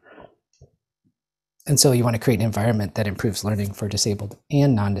seminar. And so you want to create an environment that improves learning for disabled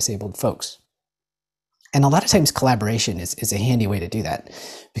and non-disabled folks. And a lot of times collaboration is a handy way to do that,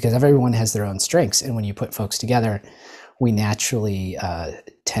 because everyone has their own strengths. And when you put folks together, we naturally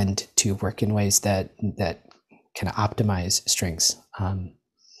tend to work in ways that can optimize strengths.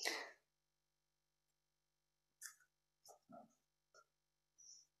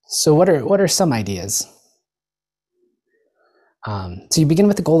 So what are some ideas? So you begin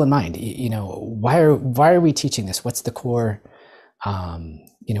with the goal in mind. Why are we teaching this? What's the core?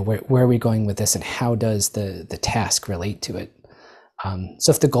 Where are we going with this, and how does the task relate to it?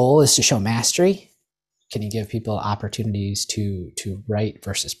 So if the goal is to show mastery, can you give people opportunities to write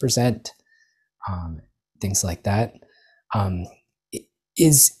versus present? Things like that.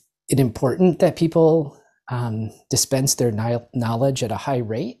 Is it important that people dispense their knowledge at a high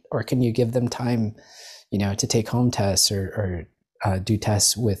rate, or can you give them time, to take home tests or do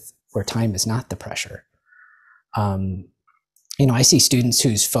tests where time is not the pressure? I see students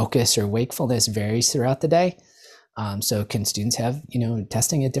whose focus or wakefulness varies throughout the day. So can students have,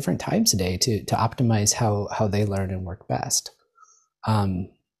 testing at different times a day to optimize how they learn and work best?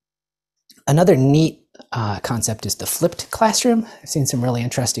 Another neat concept is the flipped classroom. I've seen some really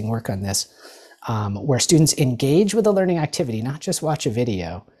interesting work on this, where students engage with the learning activity, not just watch a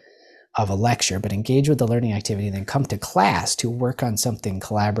video of a lecture, but engage with the learning activity and then come to class to work on something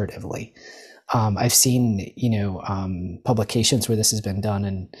collaboratively. I've seen, publications where this has been done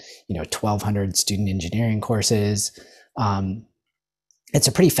in, 1,200 student engineering courses. It's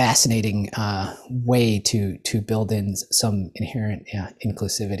a pretty fascinating way to build in some inherent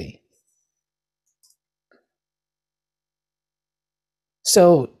inclusivity.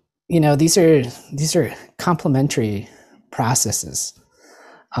 So, these are complementary processes.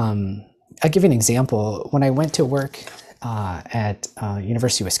 I'll give you an example. When I went to work at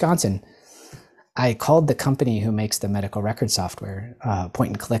University of Wisconsin, I called the company who makes the medical record software, Point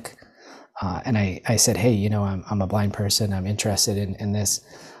and Click, and I said, hey, I'm a blind person. I'm interested in this.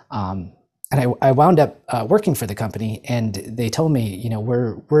 And I wound up working for the company, and they told me,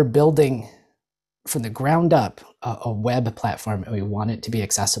 we're building from the ground up a web platform, and we want it to be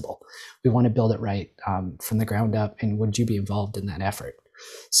accessible. We want to build it right from the ground up, and would you be involved in that effort?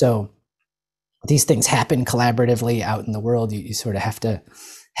 So these things happen collaboratively out in the world. You sort of have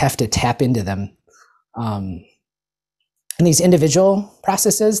to tap into them. And these individual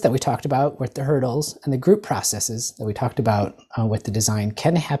processes that we talked about with the hurdles and the group processes that we talked about with the design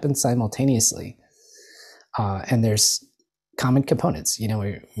can happen simultaneously. And there's common components.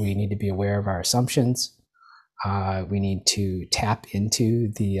 We need to be aware of our assumptions. We need to tap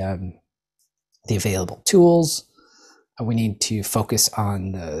into the available tools. We need to focus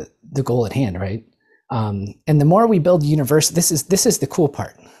on the goal at hand, right? And the more we build this is the cool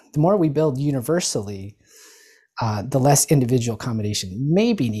part. The more we build universally, the less individual accommodation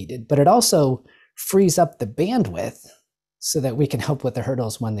may be needed, but it also frees up the bandwidth so that we can help with the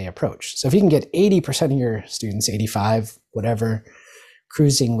hurdles when they approach. So if you can get 80% of your students, 85, whatever,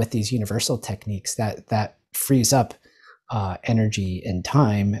 cruising with these universal techniques, that frees up energy and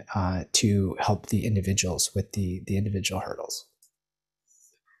time to help the individuals with the individual hurdles.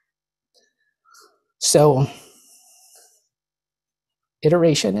 So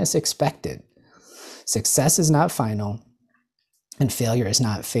iteration is expected. Success is not final, and failure is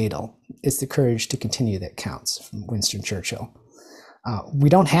not fatal. It's the courage to continue that counts, from Winston Churchill. We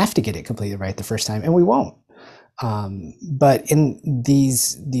don't have to get it completely right the first time, and we won't. But in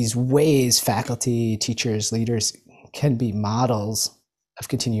these ways, faculty, teachers, leaders can be models of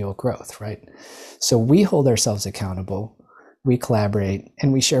continual growth, right? So we hold ourselves accountable, we collaborate,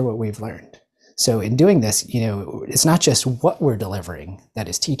 and we share what we've learned. So in doing this, it's not just what we're delivering that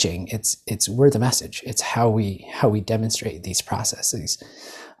is teaching, it's we're the message. It's how we demonstrate these processes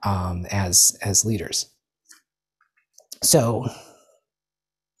as leaders. So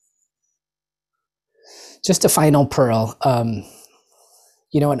just a final pearl, an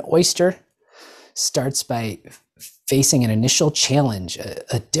oyster starts by facing an initial challenge,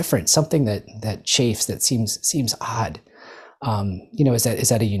 a difference, something that chafes, that seems odd. Is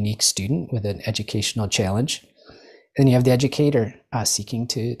that a unique student with an educational challenge? And then you have the educator seeking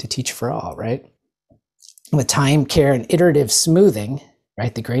to teach for all, right? With time, care, and iterative smoothing,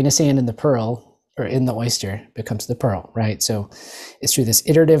 right? The grain of sand in the pearl, or in the oyster, becomes the pearl, right? So it's through this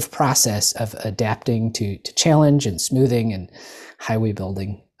iterative process of adapting to challenge and smoothing and highway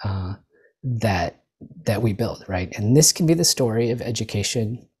building that we build, right? And this can be the story of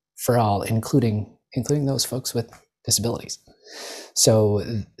education for all, including those folks with disabilities. So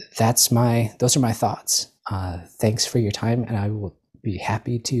those are my thoughts. Thanks for your time, and I will be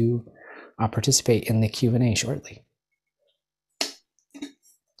happy to participate in the Q&A shortly.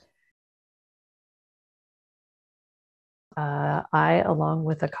 I, along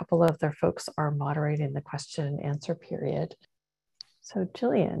with a couple of their folks, are moderating the question and answer period. So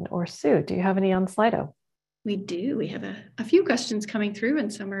Jillian or Sue, do you have any on Slido? We do. We have a few questions coming through,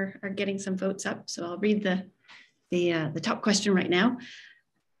 and some are getting some votes up. So I'll read the top question right now.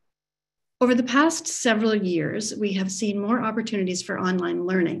 Over the past several years, we have seen more opportunities for online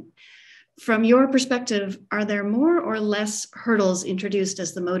learning. From your perspective, are there more or less hurdles introduced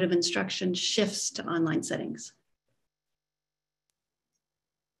as the mode of instruction shifts to online settings?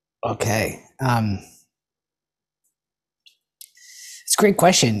 Okay. It's a great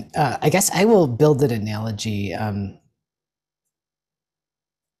question. I guess I will build an analogy.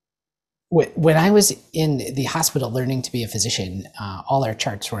 When I was in the hospital learning to be a physician, all our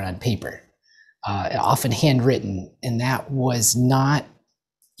charts were on paper, often handwritten, and that was not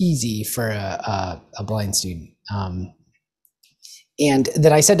easy for a blind student. And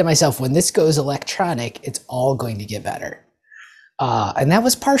then I said to myself, when this goes electronic, it's all going to get better. And that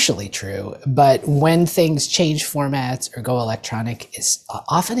was partially true, but when things change formats or go electronic,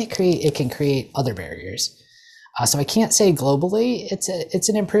 often it can create other barriers. So I can't say globally it's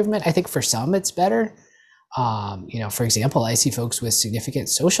an improvement. I think for some it's better. For example, I see folks with significant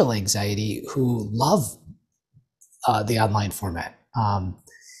social anxiety who love the online format.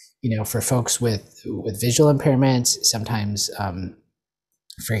 For folks with visual impairments, sometimes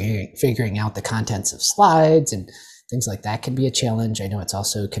figuring out the contents of slides and things like that can be a challenge. I know it's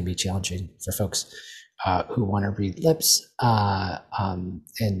also can be challenging for folks who want to read lips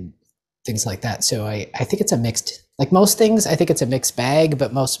and things like that. So I think it's a mixed, like most things, I think it's a mixed bag,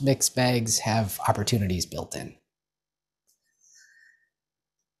 but most mixed bags have opportunities built in.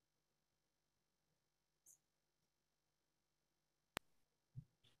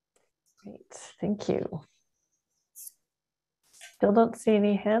 Great, thank you. Still don't see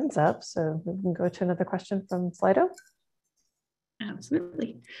any hands up, so we can go to another question from Slido.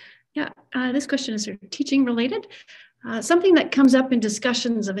 Absolutely. Yeah, this question is sort of teaching related. Something that comes up in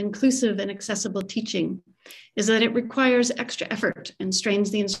discussions of inclusive and accessible teaching is that it requires extra effort and strains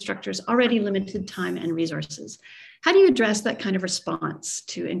the instructor's already limited time and resources. How do you address that kind of response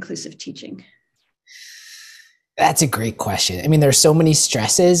to inclusive teaching? That's a great question. I mean, there's so many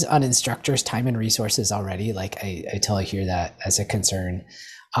stresses on instructors' time and resources already. Like I totally hear that as a concern.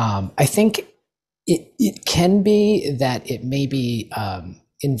 I think it can be that it may be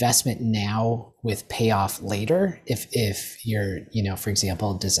investment now with payoff later. If you're, for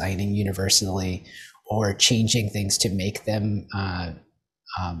example, designing universally or changing things to make them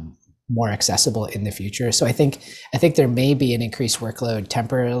more accessible in the future. So I think there may be an increased workload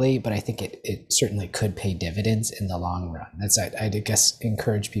temporarily, but I think it certainly could pay dividends in the long run. I'd guess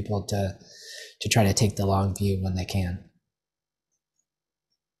encourage people to try to take the long view when they can.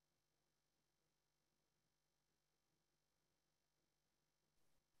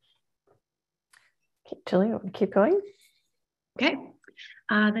 Julie, you want to keep going? Okay.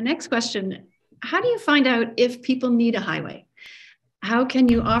 The next question, how do you find out if people need a highway? How can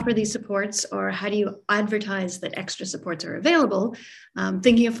you offer these supports, or how do you advertise that extra supports are available?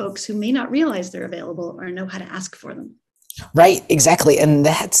 Thinking of folks who may not realize they're available or know how to ask for them. Right, exactly. And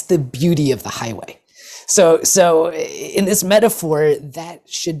that's the beauty of the highway. So in this metaphor, that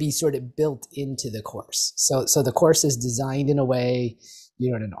should be sort of built into the course. So the course is designed in a way,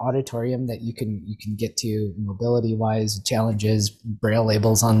 in an auditorium that you can get to mobility wise, challenges, braille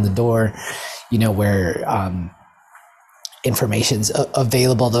labels on the door, where information's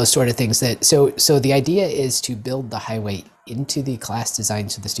available, those sort of things. So the idea is to build the highway into the class design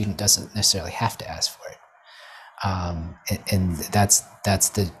so the student doesn't necessarily have to ask for it. And that's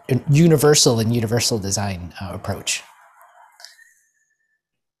the universal design approach.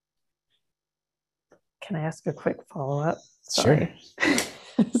 Can I ask a quick follow-up? Sorry. Sure.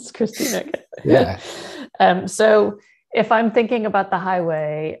 It's Christina. Yeah. So if I'm thinking about the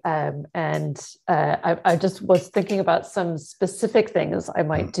highway, I just was thinking about some specific things I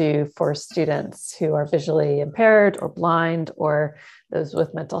might do for students who are visually impaired or blind, or those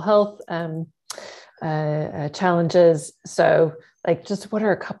with mental health challenges. So like, just what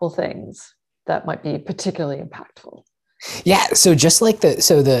are a couple things that might be particularly impactful? Yeah. So just like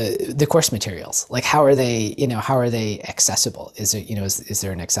the course materials, like how are they accessible? Is it, is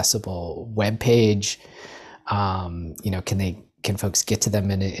there an accessible web page? Can folks get to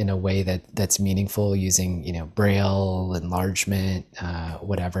them in a way that's meaningful using, braille, enlargement,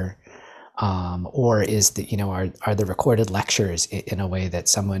 whatever? Or is are the recorded lectures in a way that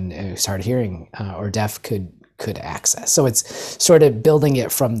someone who's hard of hearing or deaf could access? So it's sort of building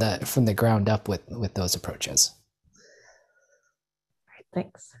it from the ground up with those approaches.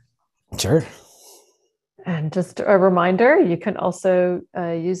 Thanks. Sure. And just a reminder, you can also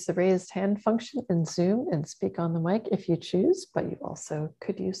use the raised hand function in Zoom and speak on the mic if you choose, but you also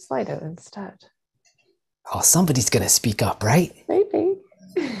could use Slido instead. Oh, somebody's going to speak up, right? Maybe.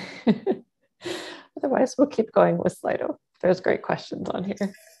 Otherwise, we'll keep going with Slido. There's great questions on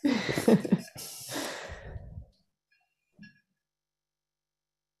here.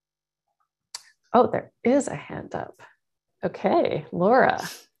 Oh, there is a hand up. Okay, Laura,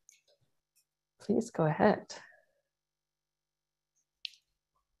 please go ahead.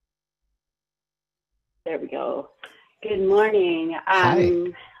 There we go. Good morning. Hi.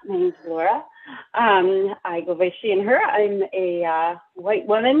 My name's Laura. I go by she and her. I'm a white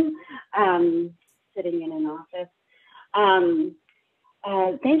woman sitting in an office.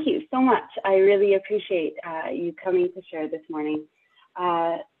 Thank you so much. I really appreciate you coming to share this morning.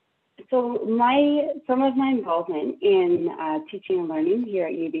 So some of my involvement in teaching and learning here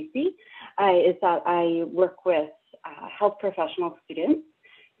at UBC is that I work with health professional students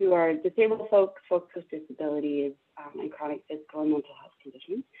who are disabled folks, folks with disabilities, and chronic physical and mental health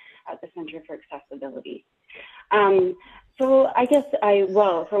conditions at the Center for Accessibility. So I guess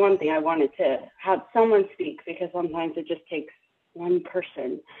well, for one thing, I wanted to have someone speak, because sometimes it just takes one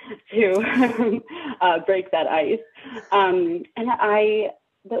person to break that ice.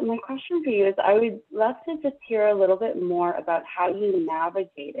 But my question for you is, I would love to just hear a little bit more about how you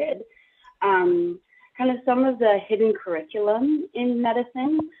navigated kind of some of the hidden curriculum in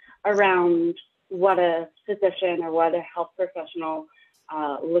medicine around what a physician or what a health professional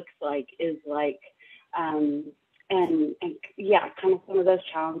looks like, is like, and yeah, kind of some of those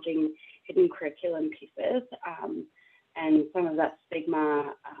challenging hidden curriculum pieces, and some of that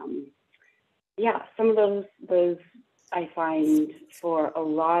stigma. Yeah, some of those I find for a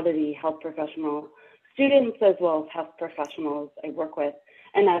lot of the health professional students, as well as health professionals I work with,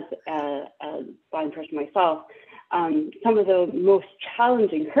 and as a blind person myself, some of the most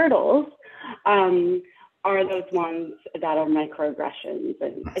challenging hurdles are those ones that are microaggressions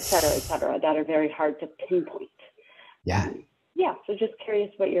and et cetera, that are very hard to pinpoint. Yeah. Yeah, so just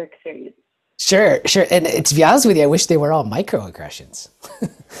curious what your experience. Sure. And to be honest with you, I wish they were all microaggressions.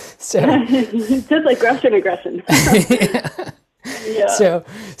 So just like aggression. Yeah.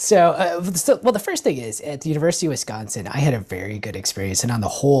 Well, the first thing is, at the University of Wisconsin, I had a very good experience, and on the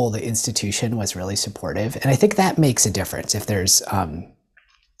whole, the institution was really supportive. And I think that makes a difference if there's,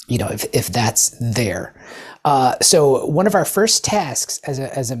 if that's there. So one of our first tasks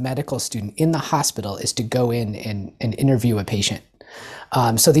as a medical student in the hospital is to go in and interview a patient.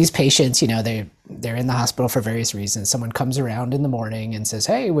 So these patients, they're in the hospital for various reasons. Someone comes around in the morning and says,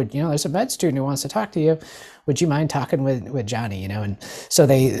 "Hey, there's a med student who wants to talk to you. Would you mind talking with Johnny?" And so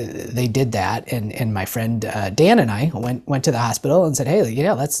they did that. And my friend Dan and I went to the hospital and said, "Hey,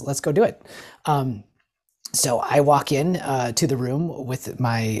 let's go do it." So I walk in to the room with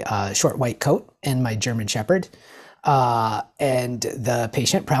my short white coat and my German Shepherd, and the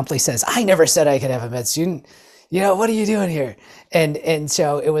patient promptly says, "I never said I could have a med student. What are you doing here?" And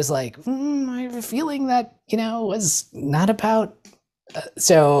so it was like, I have a feeling that, was not about,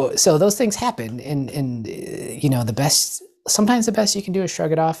 so those things happen. And sometimes the best you can do is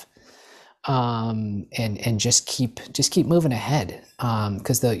shrug it off, and just keep moving ahead.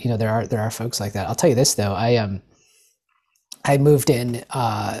 Cause there are folks like that. I'll tell you this though. I moved in,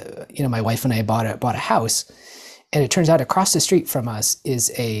 my wife and I bought a house. And it turns out across the street from us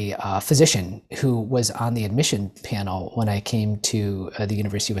is a physician who was on the admission panel when I came to the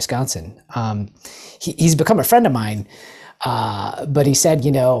University of Wisconsin. He's become a friend of mine, but he said,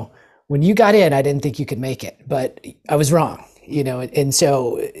 when you got in, I didn't think you could make it, but I was wrong, and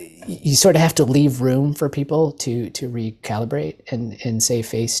so you sort of have to leave room for people to recalibrate and save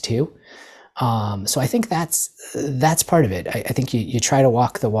face too. So I think that's part of it. I think you try to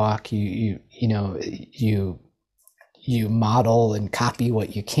walk the walk, you model and copy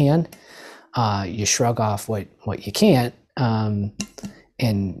what you can, you shrug off what you can't, and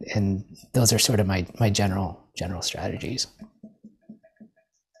those are sort of my general strategies.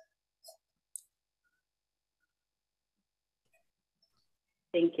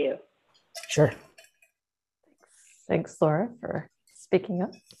 Thank you. Sure. Thanks, Laura, for speaking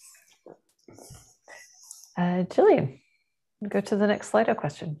up. Jillian, go to the next Slido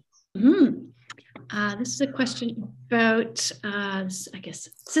question. Mm-hmm. This is a question about,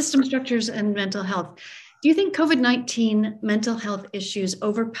 system structures and mental health. Do you think COVID-19 mental health issues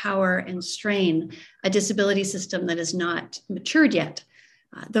overpower and strain a disability system that is not matured yet?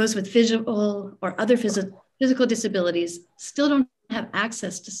 Those with visual or other physical disabilities still don't have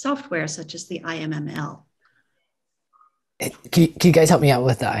access to software such as the IMML. Can you guys help me out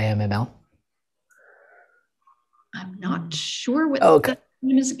with the IMML? I'm not sure what that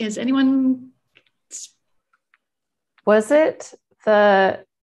is. Anyone? Was it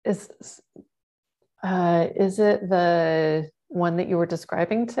is it the one that you were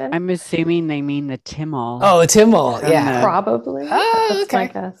describing, Tim? I'm assuming they mean the TIML. Oh, TIML, yeah. Probably. Oh, that's my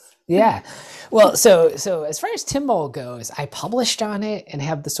guess. Yeah. Well, so as far as TIML goes, I published on it and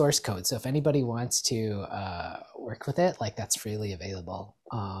have the source code. So if anybody wants to work with it, that's freely available.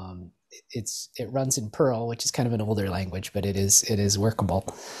 It runs in Perl, which is kind of an older language, but it is workable.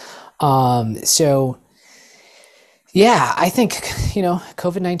 So yeah, I think,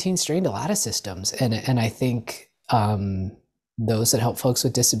 COVID-19 strained a lot of systems, and I think those that help folks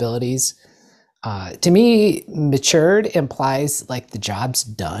with disabilities, to me, matured implies the job's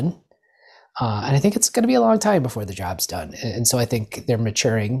done. And I think it's going to be a long time before the job's done. And so I think they're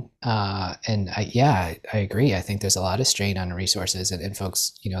maturing. And I agree. I think there's a lot of strain on resources, and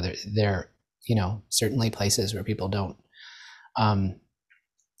folks, they're certainly places where people don't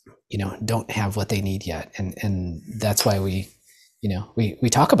don't have what they need yet, and that's why we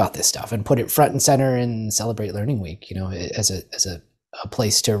talk about this stuff and put it front and center in Celebrate Learning Week, as a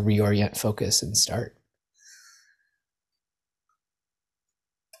place to reorient, focus, and start.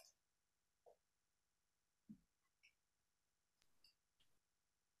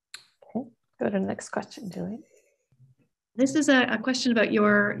 Okay, go to the next question, Julie. This is a question about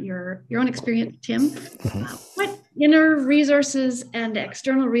your own experience, Tim. What inner resources and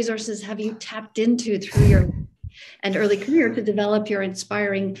external resources have you tapped into through your and early career to develop your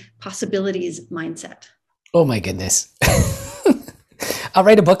inspiring possibilities mindset? Oh my goodness. I'll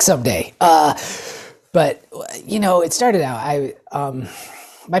write a book someday. But it started out,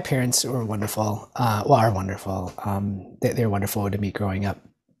 my parents were wonderful, are wonderful. They're wonderful to me growing up.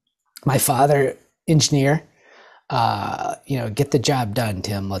 My father, engineer, get the job done,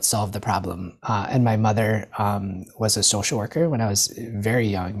 Tim, let's solve the problem. And my mother was a social worker when I was very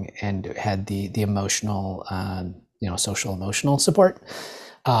young and had the emotional, social emotional support.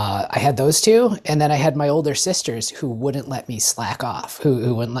 I had those two, and then I had my older sisters who wouldn't let me slack off,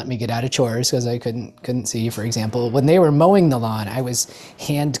 who wouldn't let me get out of chores because I couldn't see. For example, when they were mowing the lawn, I was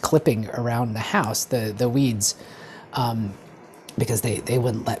hand clipping around the house the weeds because they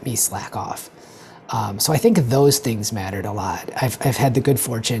wouldn't let me slack off. So I think those things mattered a lot. I've had the good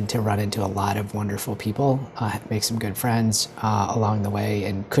fortune to run into a lot of wonderful people, make some good friends along the way,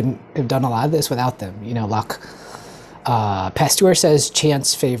 and couldn't have done a lot of this without them. Luck. Pasteur says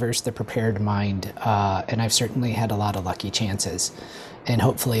chance favors the prepared mind, and I've certainly had a lot of lucky chances, and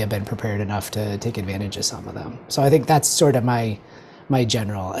hopefully I've been prepared enough to take advantage of some of them. So I think that's sort of my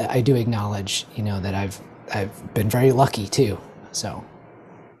general. I do acknowledge, that I've been very lucky too. So.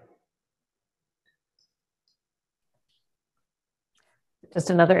 Just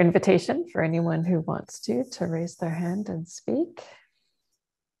another invitation for anyone who wants to raise their hand and speak.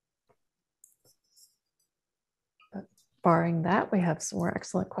 But barring that, we have some more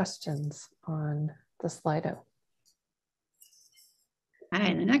excellent questions on the Slido. All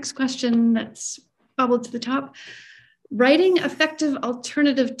right, the next question that's bubbled to the top. Writing effective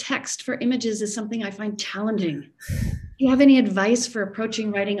alternative text for images is something I find challenging. Do you have any advice for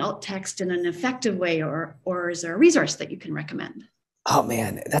approaching writing alt text in an effective way, or is there a resource that you can recommend? Oh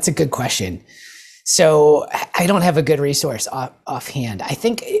man, that's a good question. So I don't have a good resource offhand. I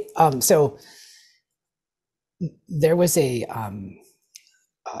think so. There was a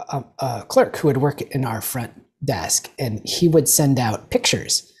clerk who would work in our front desk, and he would send out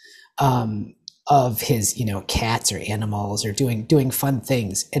pictures of his, cats or animals or doing fun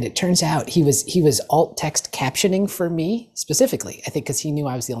things. And it turns out he was alt text captioning for me specifically. I think because he knew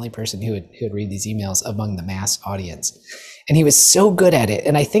I was the only person who would read these emails among the mass audience. And he was so good at it.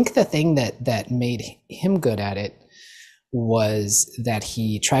 And I think the thing that made him good at it was that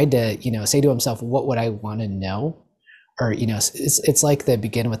he tried to, say to himself, what would I want to know? Or, it's like the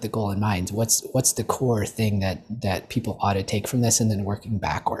begin with the goal in mind. What's the core thing that people ought to take from this, and then working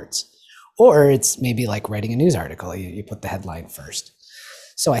backwards. Or it's maybe like writing a news article. You put the headline first.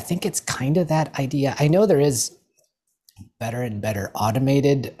 So I think it's kind of that idea. I know there is better and better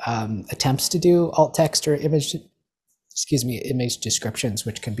automated attempts to do alt text or image descriptions,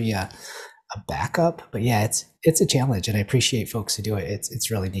 which can be a backup. But yeah, it's a challenge, and I appreciate folks who do it. It's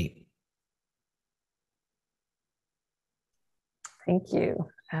really neat. Thank you.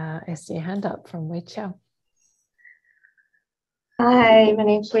 I see a hand up from Wei Chao. Hi, my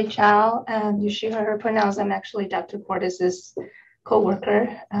name's Wei Chao, and you should hear her pronounce. I'm actually Dr. Cortez's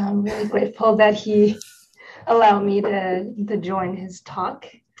co-worker. I'm really grateful that he allowed me to join his talk.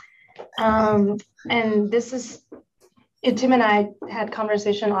 And this is, Tim and I had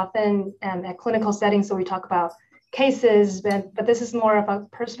conversation often at clinical settings, so we talk about cases, but this is more of a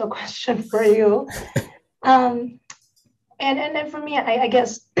personal question for you. And then for me, I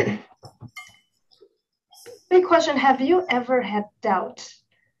guess, big question, have you ever had doubt,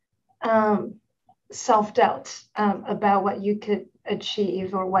 self-doubt about what you could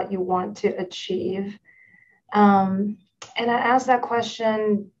achieve or what you want to achieve? And I ask that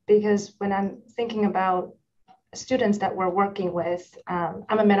question because when I'm thinking about students that we're working with, I'm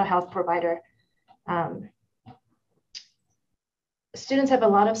a mental health provider. Students have a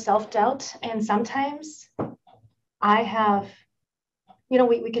lot of self-doubt, and sometimes I have,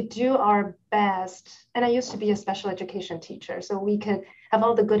 we could do our best, and I used to be a special education teacher, so we could have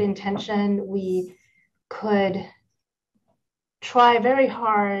all the good intention, we could try very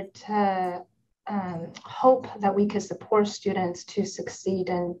hard to hope that we could support students to succeed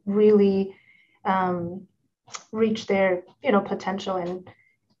and really reach their potential.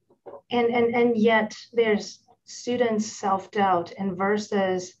 And yet there's students' self-doubt, and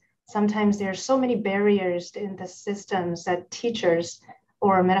versus sometimes there's so many barriers in the systems that teachers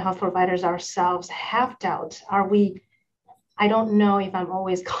or mental health providers ourselves have doubt. I don't know if I'm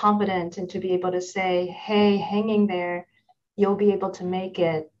always confident and to be able to say, hey, hanging there, you'll be able to make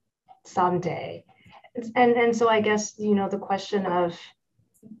it someday. And so I guess, the question of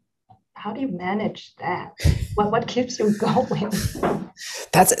how do you manage that? What keeps you going?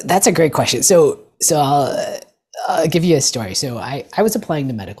 That's a great question. So I'll give you a story. So I was applying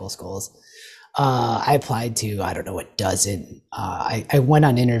to medical schools. I applied to, I don't know, a dozen. I went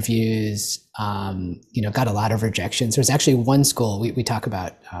on interviews, got a lot of rejections. There was actually one school, we talk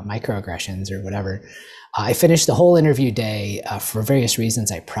about microaggressions or whatever. I finished the whole interview day for various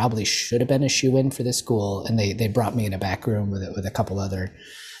reasons. I probably should have been a shoo-in for this school. And they brought me in a back room with a couple other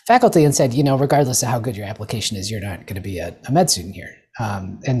faculty and said, regardless of how good your application is, you're not going to be a med student here.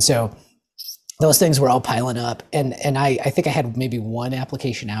 And so those things were all piling up. And I think I had maybe one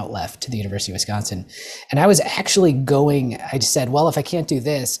application out left to the University of Wisconsin. And I was actually I just said, well, if I can't do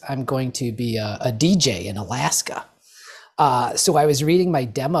this, I'm going to be a DJ in Alaska. So I was reading my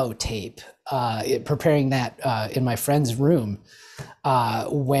demo tape, preparing that in my friend's room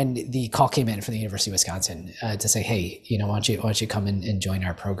when the call came in from the University of Wisconsin to say, hey, why don't you come and join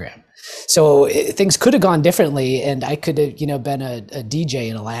our program? So things could have gone differently, and I could have, been a DJ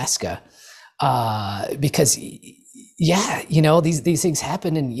in Alaska. Because these things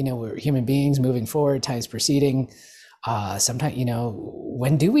happen, and we're human beings moving forward, time's proceeding. Sometimes,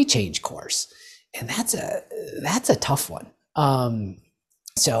 when do we change course? And that's a tough one.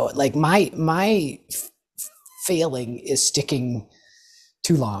 So like my failing is sticking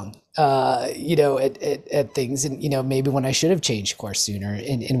too long, at things, and maybe when I should have changed course sooner.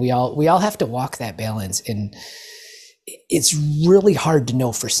 And we all have to walk that balance, and it's really hard to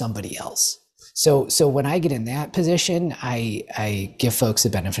know for somebody else. So when I get in that position, I give folks the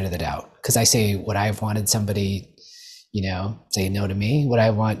benefit of the doubt, because I say what I've wanted somebody, say no to me, what I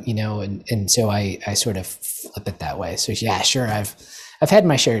want, and so I sort of flip it that way. So yeah, sure, I've had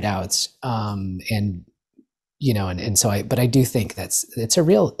my share of doubts, and but I do think it's a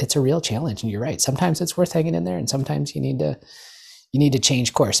real challenge. And you're right. Sometimes it's worth hanging in there, and sometimes you need to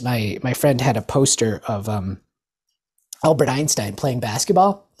change course. My friend had a poster of Albert Einstein playing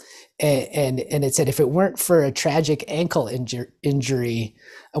basketball. And it said, if it weren't for a tragic ankle injury,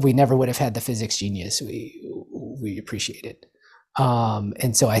 we never would have had the physics genius we appreciated.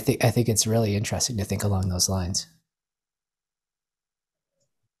 And so I think it's really interesting to think along those lines.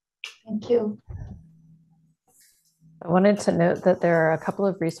 Thank you. I wanted to note that there are a couple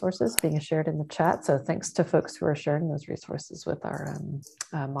of resources being shared in the chat. So thanks to folks who are sharing those resources with our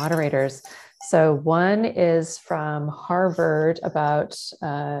moderators. So one is from Harvard about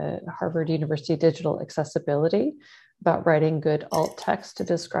Harvard University digital accessibility, about writing good alt text to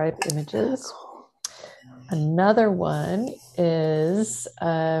describe images. Another one is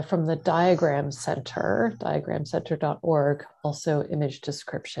from the Diagram Center, diagramcenter.org, also image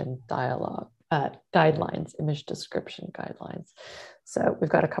description guidelines, image description guidelines. So we've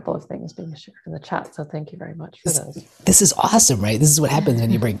got a couple of things being shared in the chat. So thank you very much for those. This is awesome, right? This is what happens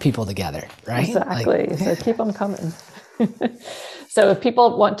when you bring people together, right? Exactly. So keep them coming. So if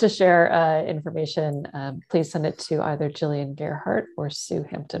people want to share information, please send it to either Jillian Gerhardt or Sue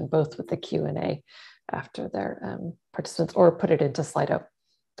Hampton, both with the Q&A after their participants, or put it into Slido.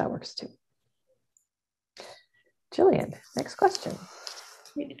 That works too. Jillian, next question.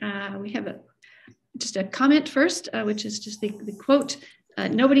 We have just a comment first, which is just the quote,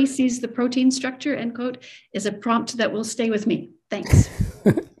 nobody sees the protein structure, end quote, is a prompt that will stay with me. Thanks.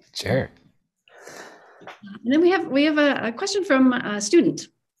 Sure. And then we have a question from a student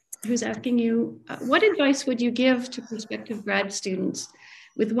who's asking you, what advice would you give to prospective grad students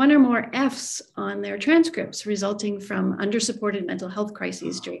with one or more Fs on their transcripts resulting from under-supported mental health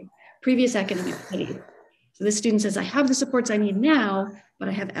crises during previous academic studies? So this student says, I have the supports I need now, but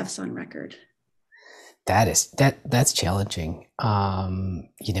I have Fs on record. That's challenging.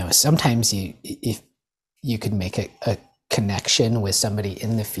 Sometimes if you could make a connection with somebody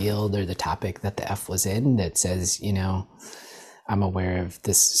in the field or the topic that the F was in that says, I'm aware of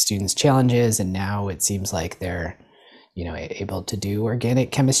this student's challenges, and now it seems like they're, able to do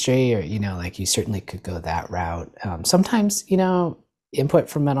organic chemistry, or, like you certainly could go that route. Sometimes, input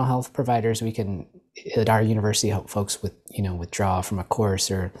from mental health providers, we can, at our university, help folks with, withdraw from a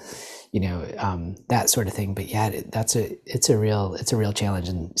course or, that sort of thing. But yeah, it's a real challenge.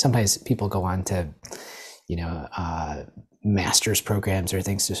 And sometimes people go on to, master's programs or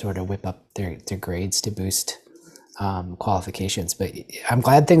things to sort of whip up their grades to boost qualifications. But I'm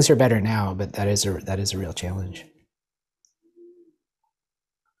glad things are better now, but that is a real challenge.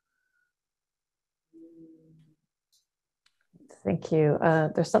 Thank you.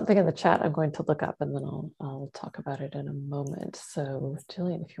 There's something in the chat I'm going to look up, and then I'll talk about it in a moment. So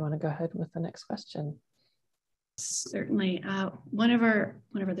Jillian, if you want to go ahead with the next question. Certainly. One of our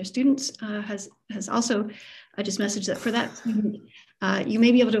other students has also just messaged that for that student, you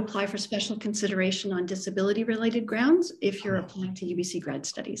may be able to apply for special consideration on disability related grounds if you're applying to UBC grad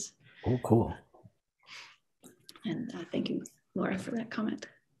studies. Oh, cool. And thank you, Laura, for that comment.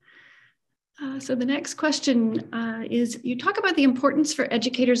 So the next question is, you talk about the importance for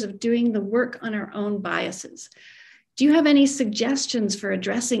educators of doing the work on our own biases. Do you have any suggestions for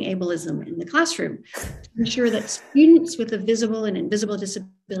addressing ableism in the classroom to ensure that students with the visible and invisible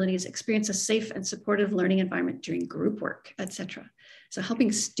disabilities experience a safe and supportive learning environment during group work, etc.? So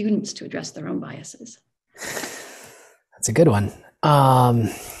helping students to address their own biases. That's a good one.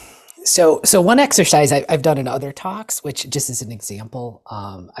 So one exercise I've done in other talks, which just as an example,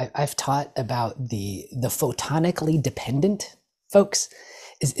 I've taught about the photonically dependent folks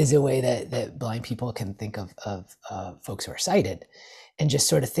is a way that blind people can think of folks who are sighted, and just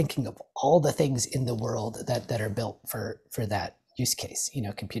sort of thinking of all the things in the world that are built for that use case, you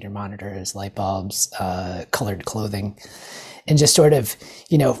know, computer monitors, light bulbs, colored clothing, and just sort of,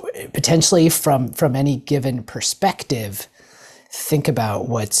 you know, potentially from any given perspective, think about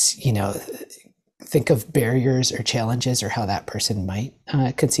what's, you know, think of barriers or challenges or how that person might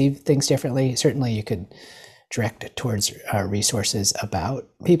conceive things differently. Certainly you could direct towards resources about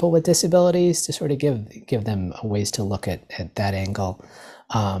people with disabilities to sort of give them ways to look at that angle.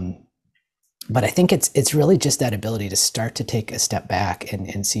 But I think it's really just that ability to start to take a step back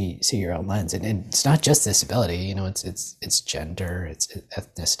and see your own lens. And it's not just disability, you know, it's gender, it's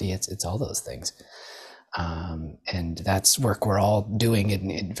ethnicity, it's all those things. And that's work we're all doing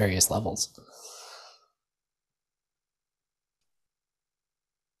in various levels.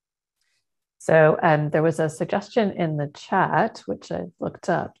 So there was a suggestion in the chat, which I looked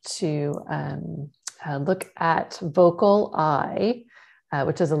up, to look at Vocal Eye,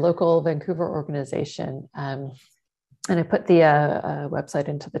 which is a local Vancouver organization. And I put the website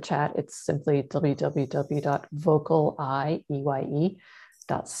into the chat. It's simply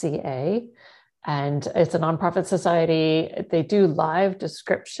www.vocalieye.ca. And it's a nonprofit society. They do live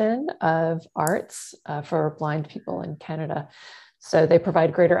description of arts for blind people in Canada. So they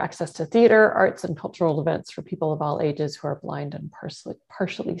provide greater access to theater, arts, and cultural events for people of all ages who are blind and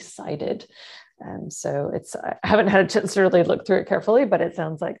partially sighted. And so I haven't had a chance to really look through it carefully, but it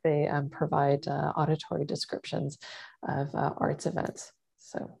sounds like they provide auditory descriptions of arts events.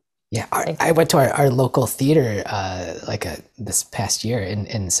 So yeah, I went to our local theater this past year,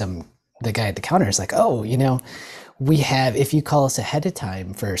 and the guy at the counter is like, oh, you know, we have, if you call us ahead of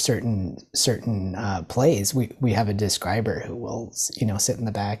time for certain plays, we have a describer who will, you know, sit in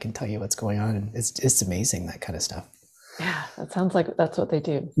the back and tell you what's going on. And it's amazing, that kind of stuff. Yeah, that sounds like that's what they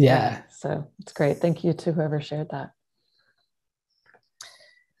do. Yeah. So it's great. Thank you to whoever shared that.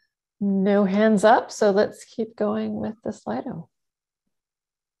 No hands up. So let's keep going with the Slido.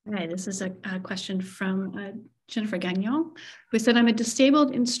 Hi, this is a question from Jennifer Gagnon, who said, I'm a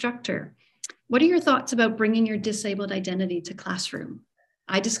disabled instructor. What are your thoughts about bringing your disabled identity to classroom?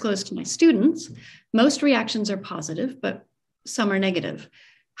 I disclose to my students, most reactions are positive, but some are negative.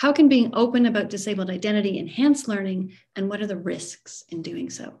 How can being open about disabled identity enhance learning, and what are the risks in doing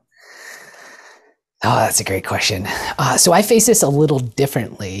so? Oh, that's a great question. So I face this a little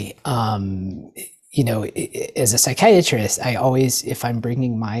differently. You know, as a psychiatrist, I always, if I'm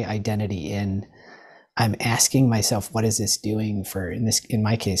bringing my identity in, I'm asking myself, what is this doing in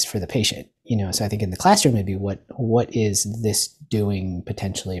my case, for the patient? You know, so I think in the classroom, maybe what is this doing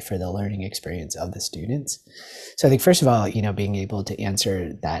potentially for the learning experience of the students? So I think, first of all, you know, being able to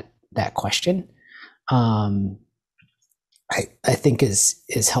answer that question, I think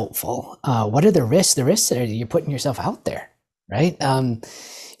is helpful. What are the risks? The risks are you're putting yourself out there, right?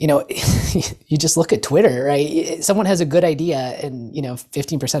 You know, you just look at Twitter, right? Someone has a good idea, and you know,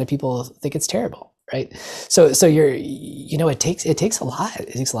 15% of people think it's terrible, right? So you're, you know, it takes a lot.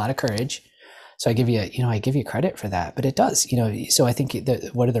 It takes a lot of courage. So I give you credit for that, but it does, you know. So I think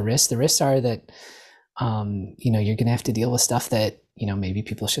what are the risks? The risks are that, you know, you're going to have to deal with stuff that, you know, maybe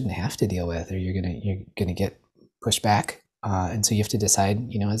people shouldn't have to deal with, or you're gonna get pushed back, and so you have to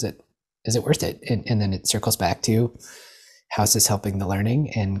decide, you know, is it worth it? And then it circles back to, how's this helping the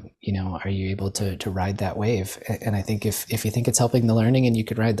learning? And, you know, are you able to ride that wave? And I think if you think it's helping the learning and you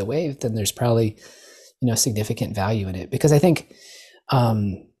could ride the wave, then there's probably, you know, significant value in it. Because I think,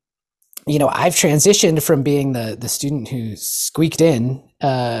 I've transitioned from being the student who squeaked in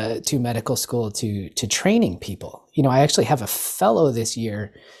to medical school to training people. I actually have a fellow this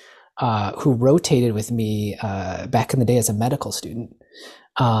year who rotated with me back in the day as a medical student.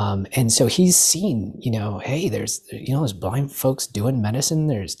 And so he's seen, hey, there's blind folks doing medicine,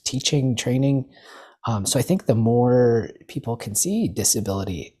 there's teaching, training. So I think the more people can see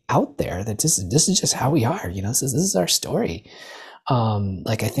disability out there, that this is just how we are, this is our story.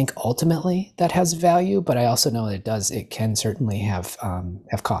 I think ultimately that has value, but I also know it can certainly have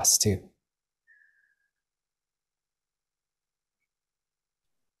costs too.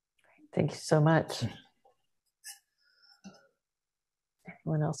 Thank you so much.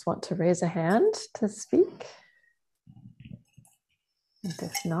 Anyone else want to raise a hand to speak? And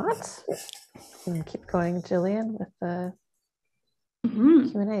if not, we can keep going, Jillian, with the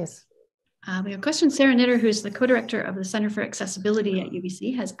Q&As. We have a question. Sarah Knitter, who's the co-director of the Center for Accessibility at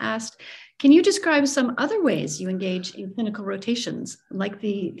UBC, has asked, can you describe some other ways you engage in clinical rotations, like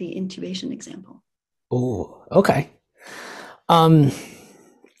the intubation example? Oh, okay. Another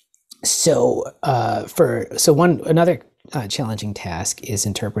challenging task is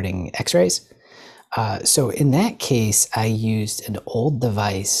interpreting X-rays. So in that case, I used an old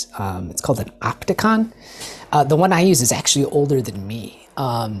device. It's called an Opticon. The one I use is actually older than me.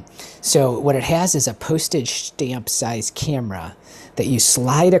 So what it has is a postage stamp size camera that you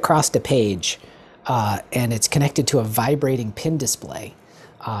slide across the page, and it's connected to a vibrating pin display.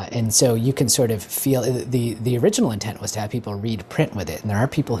 And so you can sort of feel the original intent was to have people read print with it, and there are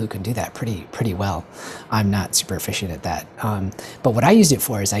people who can do that pretty well. I'm not super efficient at that. But what I used it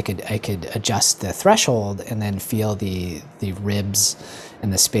for is I could adjust the threshold and then feel the ribs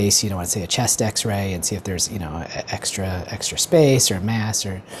and the space. Let's say a chest X-ray, and see if there's extra space or mass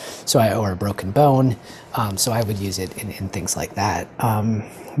or a broken bone. So I would use it in things like that.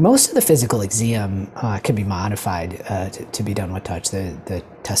 Most of the physical exam can be modified to be done with touch. The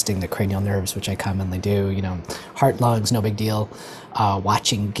testing the cranial nerves, which I commonly do, heart, lungs, no big deal.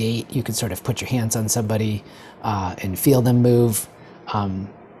 Watching gait, you can sort of put your hands on somebody and feel them move.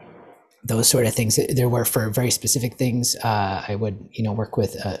 Those sort of things. There were for very specific things. I would, work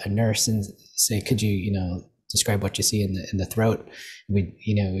with a nurse and say, could you, describe what you see in the throat?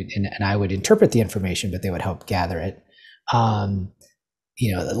 And I would interpret the information, but they would help gather it.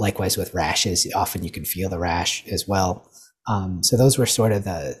 Likewise with rashes, often you can feel the rash as well. So those were sort of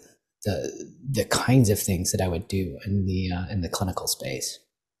the kinds of things that I would do in the clinical space.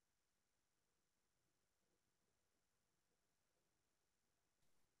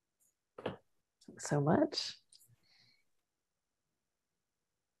 Thanks so much.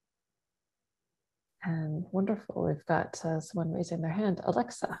 And wonderful. We've got someone raising their hand.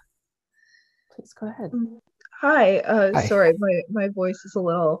 Alexa, please go ahead. Hi. Hi. Sorry, my voice is a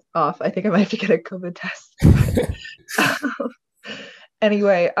little off. I think I might have to get a COVID test.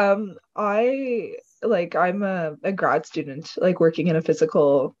 Anyway, I'm a grad student, working in a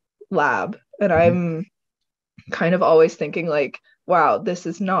physical lab, and I'm kind of always thinking wow, this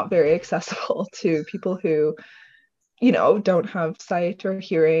is not very accessible to people who, don't have sight or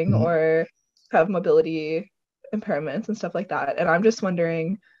hearing or have mobility impairments and stuff like that. And I'm just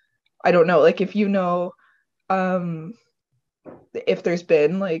wondering, I don't know, if if there's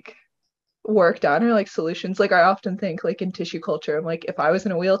been work done or solutions. I often think in tissue culture, I'm if I was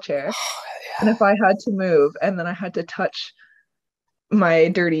in a wheelchair and if I had to move and then I had to touch my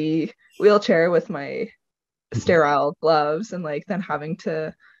dirty wheelchair with my sterile gloves and then having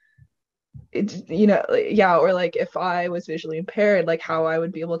to or if I was visually impaired, how I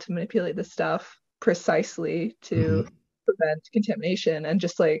would be able to manipulate this stuff precisely to prevent contamination, and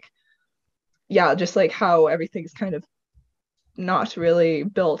just how everything's kind of not really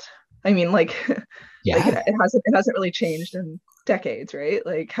built. I mean, it hasn't really changed in decades, right?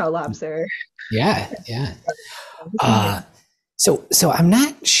 How labs are. Yeah. So I'm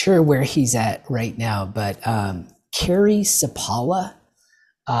not sure where he's at right now, but Kerry Sapala,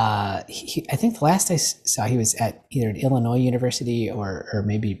 I think the last I saw he was at either an Illinois University or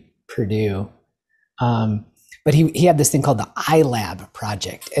maybe Purdue. But he had this thing called the iLab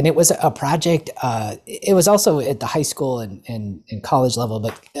project, and it was a project. It was also at the high school and college level,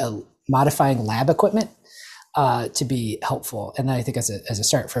 but modifying lab equipment to be helpful. And then I think as a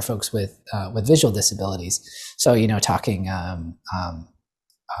start for folks with visual disabilities. So talking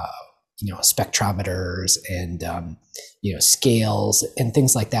spectrometers and scales and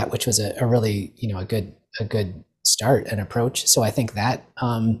things like that, which was a really a good start and approach. So I think that.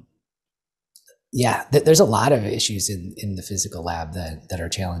 There's a lot of issues in the physical lab that are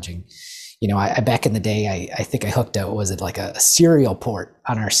challenging. back in the day, I think I hooked up, was it like a serial port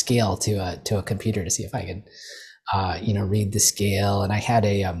on our scale to a computer to see if I could, read the scale. And I had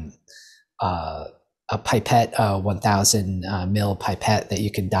a pipette, 1000 mil pipette that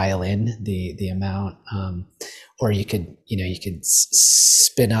you could dial in the amount, or you could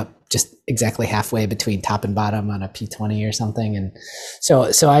spin up just exactly halfway between top and bottom on a P20 or something. And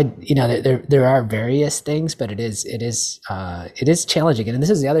so I, there are various things, but it is challenging. And this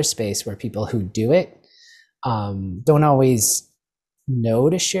is the other space where people who do it don't always know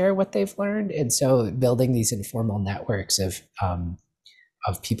to share what they've learned. And so building these informal networks of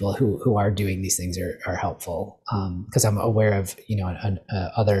people who are doing these things are helpful, because I'm aware of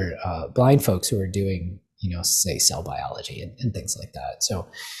other blind folks who are doing say cell biology and things like that. So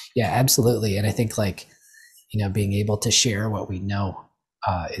yeah, absolutely. And I think being able to share what we know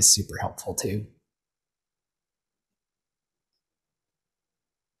is super helpful too.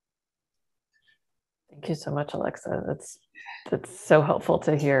 Thank you so much, Alexa. That's so helpful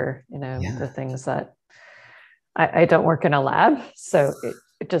to hear, the things that I don't work in a lab, so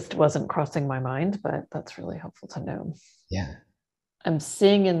it just wasn't crossing my mind, but that's really helpful to know. Yeah. I'm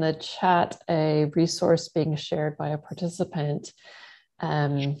seeing in the chat a resource being shared by a participant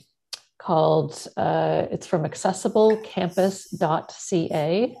called, it's from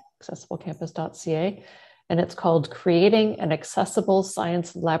accessiblecampus.ca, and it's called Creating an Accessible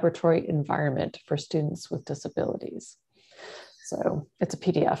Science Laboratory Environment for Students with Disabilities. So it's a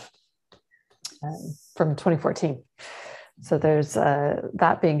PDF from 2014. So there's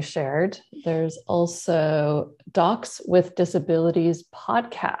that being shared. There's also Docs with Disabilities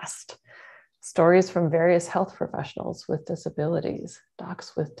podcast, stories from various health professionals with disabilities,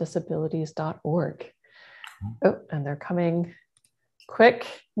 docswithdisabilities.org. Oh, and they're coming quick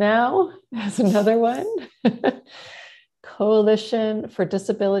now. There's another one. Coalition for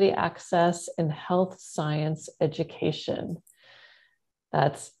Disability Access in Health Science Education.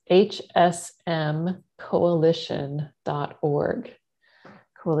 That's hsmcoalition.org.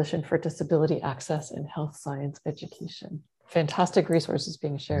 Coalition for Disability Access in Health Science Education. Fantastic resources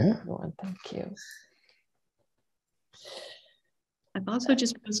being shared, everyone. Thank you. I've also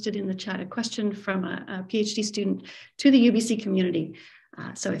just posted in the chat a question from a PhD student to the UBC community.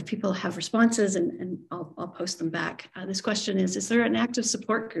 So if people have responses, and I'll post them back. This question is there an active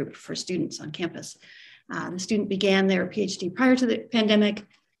support group for students on campus? The student began their PhD prior to the pandemic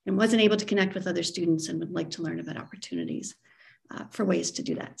and wasn't able to connect with other students and would like to learn about opportunities for ways to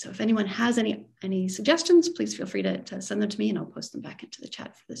do that. So if anyone has any suggestions, please feel free to send them to me and I'll post them back into the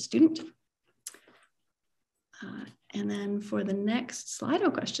chat for the student. And then for the next Slido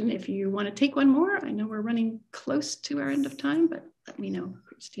question, if you want to take one more, I know we're running close to our end of time, but let me know,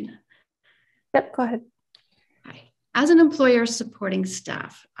 Christina. Yep, go ahead. Hi. As an employer supporting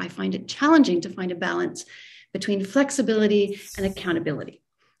staff, I find it challenging to find a balance between flexibility and accountability.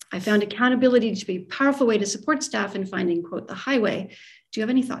 I found accountability to be a powerful way to support staff in finding, quote, the highway. Do you have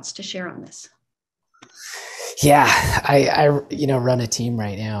any thoughts to share on this? Yeah, I run a team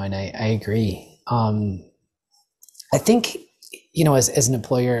right now, and I agree. I think, as an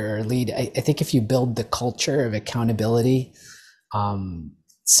employer or lead, I think if you build the culture of accountability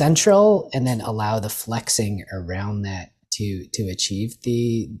central, and then allow the flexing around that to achieve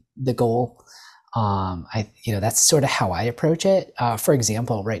the goal, that's sort of how I approach it. For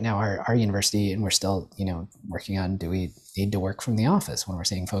example, right now our university, and we're still working on, do we need to work from the office when we're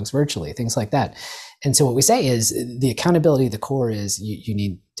seeing folks virtually, things like that. And so what we say is the accountability, the core is you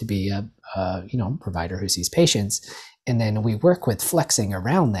need to be a provider who sees patients, and then we work with flexing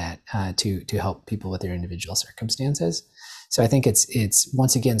around that to help people with their individual circumstances. So I think it's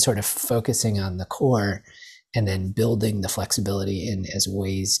once again sort of focusing on the core and then building the flexibility in as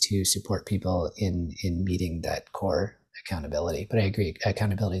ways to support people in meeting that core accountability. But I agree,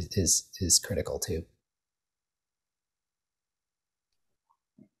 accountability is critical too.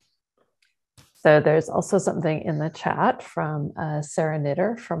 So there's also something in the chat from Sarah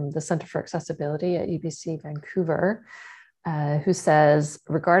Knitter from the Center for Accessibility at UBC Vancouver, who says,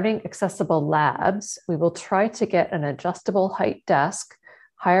 regarding accessible labs, we will try to get an adjustable height desk,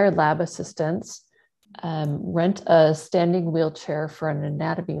 hire lab assistants, rent a standing wheelchair for an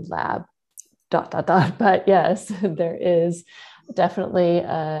anatomy lab, ... But yes, there is definitely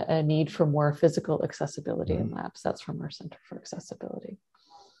a need for more physical accessibility in labs. That's from our Center for Accessibility.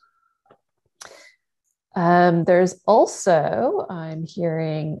 There's also, I'm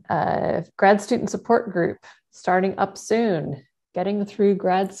hearing, a grad student support group starting up soon, Getting Through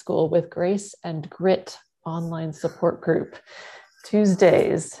Grad School with Grace and Grit online support group,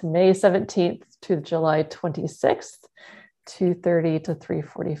 Tuesdays, May 17th to July 26th. 2:30 to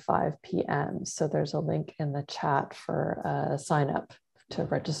 3:45 p.m. So there's a link in the chat for sign up to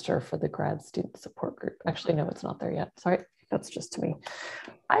register for the grad student support group. Actually, no, it's not there yet. Sorry, that's just to me.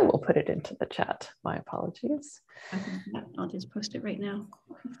 I will put it into the chat. My apologies. I'll just post it right now.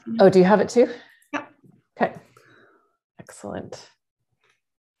 Oh, do you have it too? Yeah. Okay. Excellent.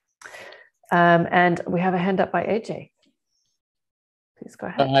 And we have a hand up by AJ. Please go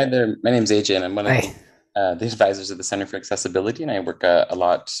ahead. Hi there. My name is AJ, and I'm one of the advisors of the Center for Accessibility, and I work a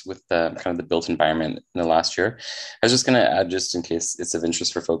lot with kind of the built environment in the last year. I was just going to add, just in case it's of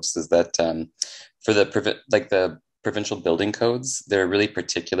interest for folks, is that for the provincial building codes, they're really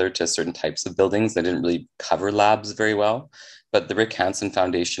particular to certain types of buildings. They didn't really cover labs very well, but the Rick Hansen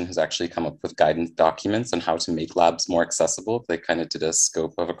Foundation has actually come up with guidance documents on how to make labs more accessible. They kind of did a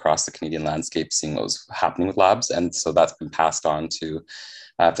scope of across the Canadian landscape, seeing what was happening with labs. And so that's been passed on to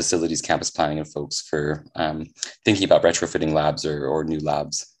facilities, campus planning, and folks for thinking about retrofitting labs or new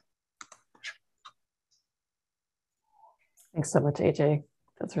labs. Thanks so much, AJ.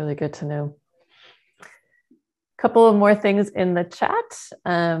 That's really good to know. Couple of more things in the chat.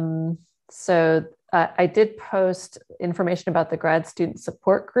 So I did post information about the grad student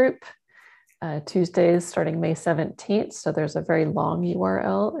support group Tuesdays starting May 17th. So there's a very long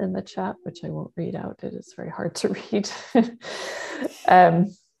URL in the chat, which I won't read out. It is very hard to read.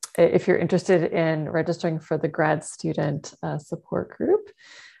 If you're interested in registering for the grad student support group.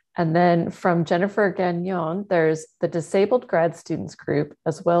 And then from Jennifer Gagnon, there's the Disabled Grad Students group,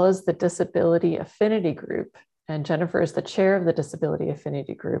 as well as the Disability Affinity group. And Jennifer is the chair of the Disability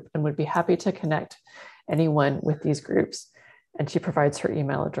Affinity group and would be happy to connect anyone with these groups. And she provides her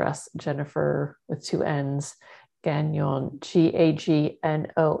email address, Jennifer with 2 N's, Gagnon, Gagnon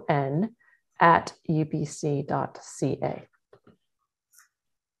 @ubc.ca.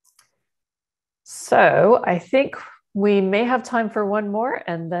 So I think we may have time for one more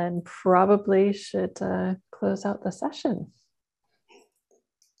and then probably should close out the session.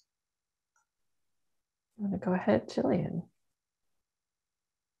 I'm going to go ahead, Jillian.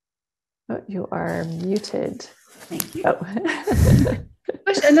 Oh, you are muted. Thank you. Oh.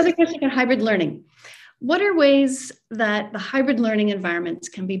 Another question on hybrid learning. What are ways that the hybrid learning environments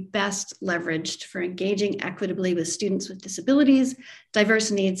can be best leveraged for engaging equitably with students with disabilities, diverse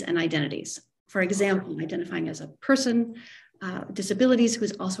needs, and identities? For example, identifying as a person with disabilities who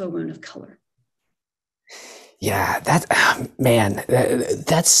is also a woman of color. Yeah, that's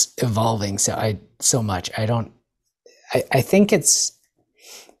evolving so much. I think it's,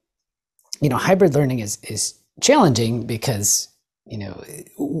 hybrid learning is challenging because,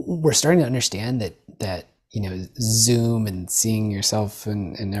 we're starting to understand that Zoom and seeing yourself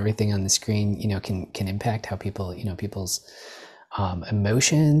and everything on the screen, can impact how people, people's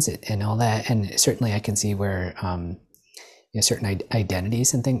emotions and all that. And certainly I can see where, certain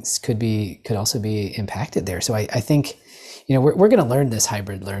identities and things could also be impacted there. So I think, we're going to learn this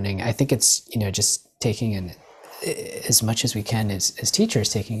hybrid learning. I think it's, just taking as much as we can as teachers,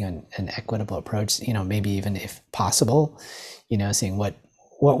 taking an equitable approach, maybe even if possible, seeing what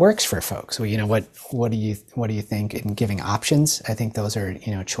works for folks. Well, what do you think, and giving options. I think those are,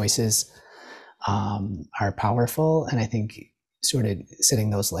 choices are powerful. And I think sort of setting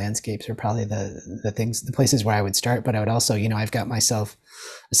those landscapes are probably the places where I would start. But I would also, I've got myself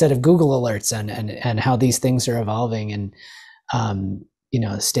a set of Google alerts and how these things are evolving, and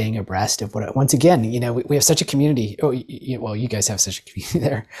staying abreast of what, once again, we have such a community. Well, you guys have such a community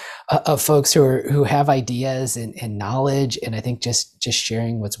there of folks who have ideas and knowledge. And I think just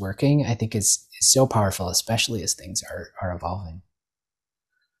sharing what's working, I think is so powerful, especially as things are evolving.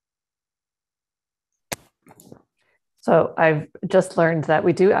 So I've just learned that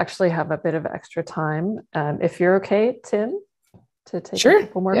we do actually have a bit of extra time. If you're okay, Tim, to take a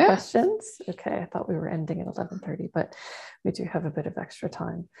couple more questions. Okay, I thought we were ending at 11:30, but we do have a bit of extra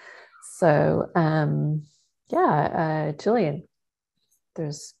time. So Jillian,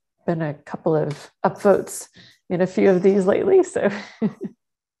 there's been a couple of upvotes in a few of these lately. So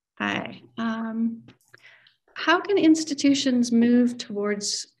hi. How can institutions move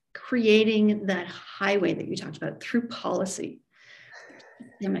towards creating that highway that you talked about through policy,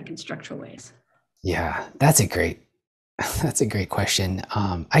 systemic and structural ways? Yeah, that's a great question.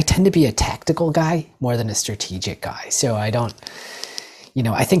 I tend to be a tactical guy more than a strategic guy. So I don't,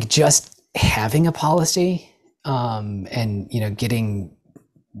 I think just having a policy and,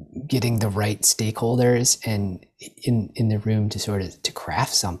 getting the right stakeholders and in the room to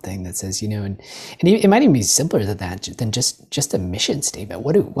craft something that says, and it might even be simpler than that, than just a mission statement.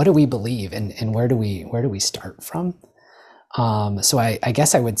 What do we believe, and where do we start from? So I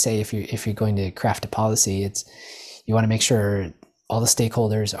guess I would say if you're going to craft a policy, it's, you want to make sure all the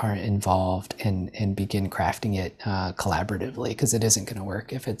stakeholders are involved and begin crafting it collaboratively, because it isn't going to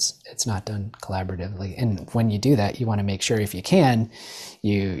work if it's not done collaboratively. And when you do that, you want to make sure, if you can,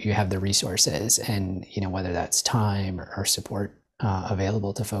 you have the resources and, you know, whether that's time or support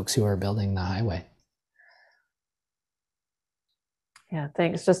available to folks who are building the highway. Yeah,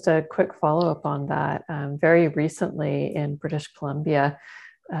 thanks. Just a quick follow-up on that. Very recently in British Columbia,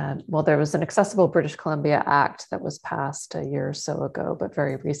 well, there was an Accessible British Columbia Act that was passed a year or so ago, but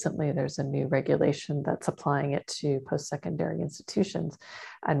very recently there's a new regulation that's applying it to post-secondary institutions.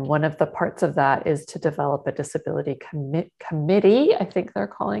 And one of the parts of that is to develop a disability committee, I think they're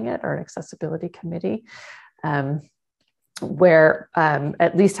calling it, or an accessibility committee, where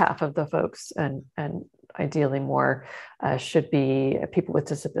at least half of the folks and ideally more should be people with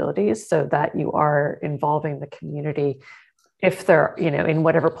disabilities, so that you are involving the community if they're, you know, in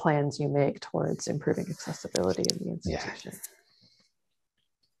whatever plans you make towards improving accessibility in the institution.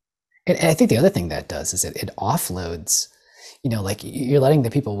 Yeah. And I think the other thing that does is it offloads, you know, like you're letting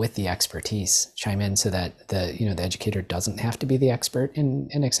the people with the expertise chime in so that the educator doesn't have to be the expert in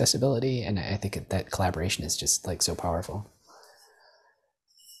accessibility. And I think that collaboration is just like so powerful.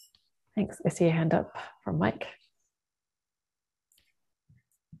 Thanks. I see a hand up from Mike.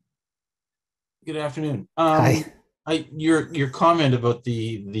 Good afternoon. Hi. Your comment about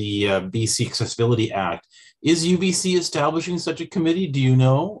the BC Accessibility Act, is UBC establishing such a committee? Do you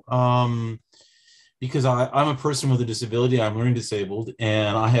know? Because I'm a person with a disability, I'm learning disabled,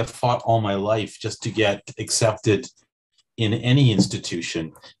 and I have fought all my life just to get accepted in any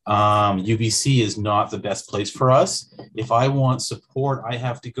institution. UBC is not the best place for us. If I want support, I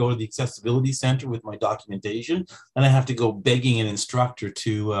have to go to the Accessibility Center with my documentation, and I have to go begging an instructor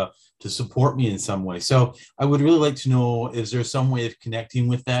to support me in some way. So I would really like to know, is there some way of connecting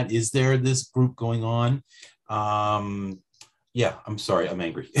with that? Is there this group going on? Yeah, I'm sorry, I'm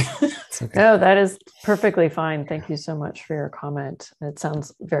angry. Okay. No, that is perfectly fine. Thank you so much for your comment. It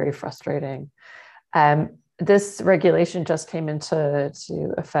sounds very frustrating. This regulation just came into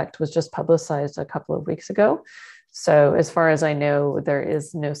effect, was just publicized a couple of weeks ago. So as far as I know, there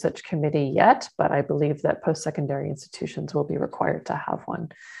is no such committee yet, but I believe that post-secondary institutions will be required to have one.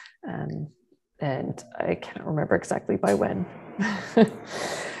 And I can't remember exactly by when.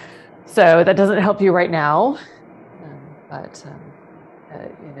 So that doesn't help you right now, but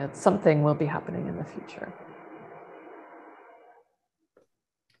you know, something will be happening in the future.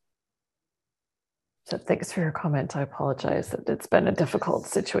 So thanks for your comment. I apologize that it's been a difficult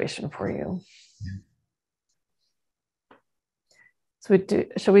situation for you. So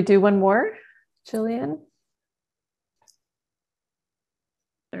shall we do one more, Jillian?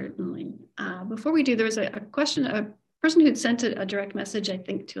 Certainly. Before we do, there was a question, a person who'd sent a direct message, I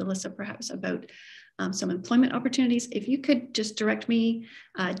think, to Alyssa perhaps about some employment opportunities. If you could just direct me,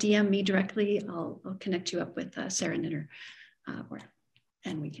 DM me directly, I'll connect you up with Sarah Knitter,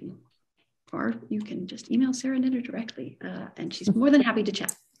 and we can, or you can just email Sarah Knitter directly, and she's more than happy to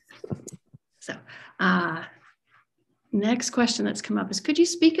chat. So next question that's come up is, could you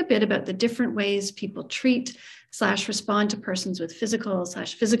speak a bit about the different ways people treat / respond to persons with physical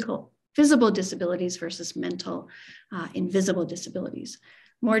 / visible disabilities versus mental invisible disabilities?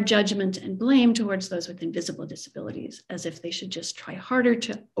 More judgment and blame towards those with invisible disabilities, as if they should just try harder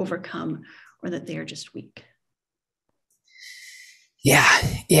to overcome, or that they are just weak. Yeah,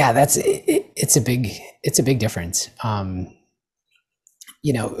 that's it's a big difference.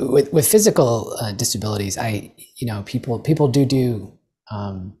 You know, with physical disabilities, people do you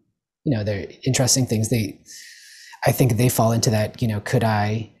know, they're interesting things. I think they fall into that, you know, could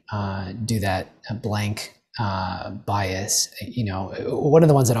I do that blank bias? You know, one of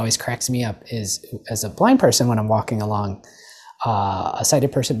the ones that always cracks me up is, as a blind person, when I'm walking along, a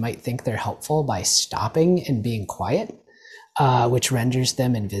sighted person might think they're helpful by stopping and being quiet, which renders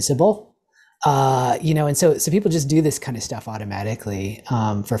them invisible. You know, and so people just do this kind of stuff automatically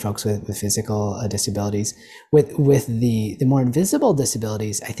for folks with physical disabilities. With the more invisible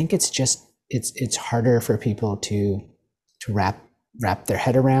disabilities, I think it's harder for people to wrap their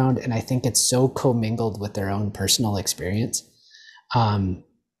head around, and I think it's so commingled with their own personal experience.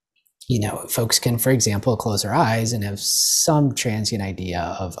 You know, folks can, for example, close their eyes and have some transient idea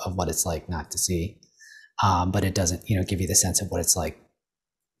of what it's like not to see, but it doesn't, you know, give you the sense of what it's like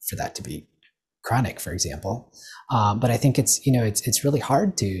for that to be chronic, for example. But I think it's, you know, it's really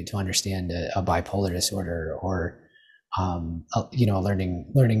hard to understand a bipolar disorder or you know, a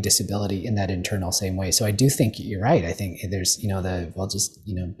learning disability in that internal same way. So I do think you're right. I think there's, you know, we'll just,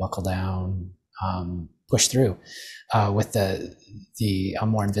 you know, buckle down, push through with the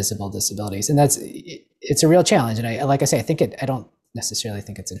more invisible disabilities. And that's, it's a real challenge. And I, like I say, I don't necessarily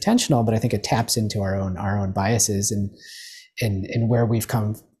think it's intentional, but I think it taps into our own biases and where we've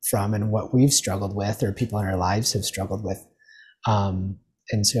come from and what we've struggled with, or people in our lives have struggled with.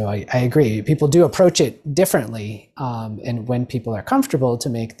 And so I agree. People do approach it differently. And when people are comfortable to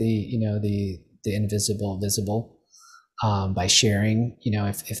make the invisible visible, by sharing,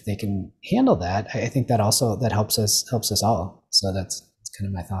 if they can handle that, I think that helps us all. So that's kind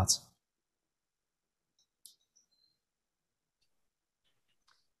of my thoughts.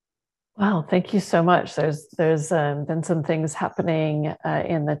 Wow, thank you so much. There's been some things happening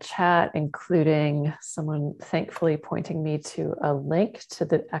in the chat, including someone thankfully pointing me to a link to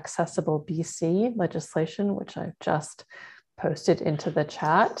the Accessible BC legislation, which I've just posted into the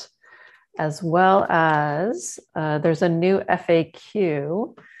chat, as well as there's a new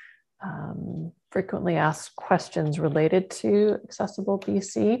FAQ, frequently asked questions related to Accessible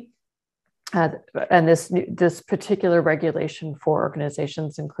BC. And this particular regulation for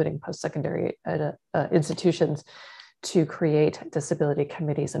organizations, including post-secondary institutions, to create disability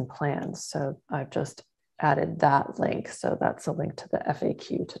committees and plans. So I've just added that link. So that's a link to the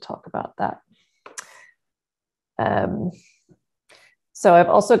FAQ to talk about that. So I've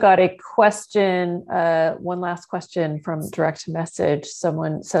also got a question, one last question from direct message.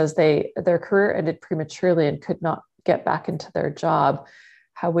 Someone says their career ended prematurely and could not get back into their job.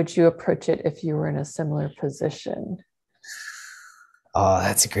 How would you approach it if you were in a similar position? Oh,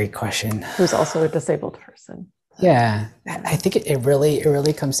 that's a great question. Who's also a disabled person. Yeah, I think it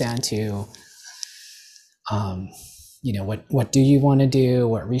really comes down to, what do you want to do?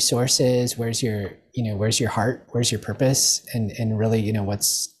 What resources? Where's your heart? Where's your purpose? And really,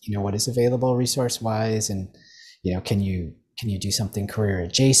 what is available resource wise? And, can you do something career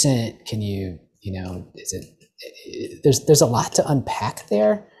adjacent? Can you, there's a lot to unpack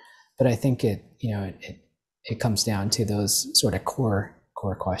there, but I think it comes down to those sort of core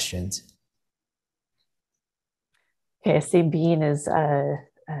questions. Okay, I see Bean is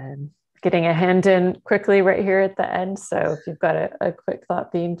getting a hand in quickly right here at the end. So if you've got a quick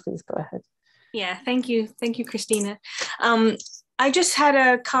thought, Bean, please go ahead. Yeah, thank you, Christina. I just had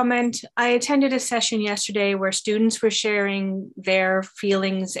a comment. I attended a session yesterday where students were sharing their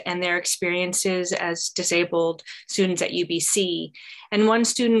feelings and their experiences as disabled students at UBC. And one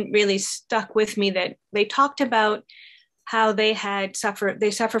student really stuck with me, that they talked about how they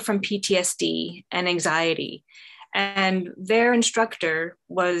suffer from PTSD and anxiety. And their instructor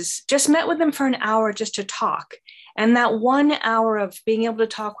just met with them for an hour just to talk. And that 1 hour of being able to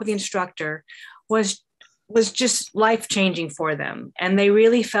talk with the instructor was just life-changing for them. And they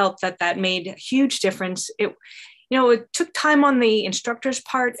really felt that made a huge difference. It took time on the instructor's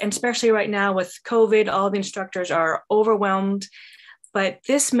part, and especially right now with COVID, all the instructors are overwhelmed, but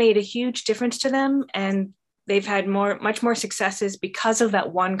this made a huge difference to them. And they've had much more successes because of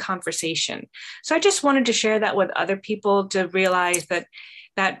that one conversation. So I just wanted to share that with other people, to realize that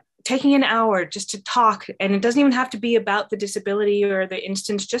taking an hour just to talk, and it doesn't even have to be about the disability or the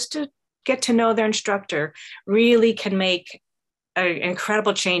instance, just to get to know their instructor, really can make an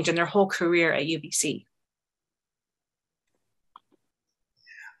incredible change in their whole career at UBC.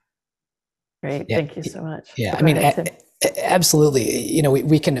 Great, yeah. Thank you so much. Yeah, absolutely.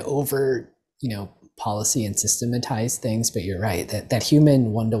 We can policy and systematize things, but you're right, that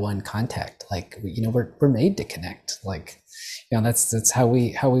human one-to-one contact, we're made to connect, that's how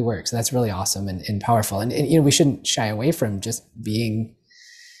we work. So that's really awesome and powerful. And we shouldn't shy away from just being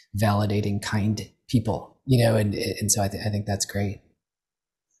validating, kind people, and so I think that's great.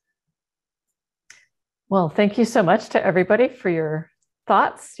 Well, thank you so much to everybody for your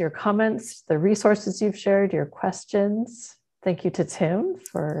thoughts, your comments, the resources you've shared, your questions. Thank you to Tim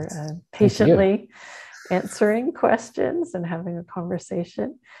for patiently answering questions and having a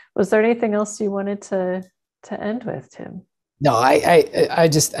conversation. Was there anything else you wanted to end with, Tim? No, I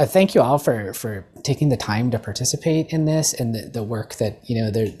just thank you all for taking the time to participate in this, and the work that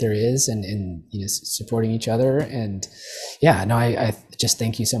there is, and supporting each other. And yeah, no, I just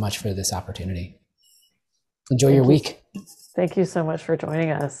thank you so much for this opportunity. Enjoy your week. Thank you so much for joining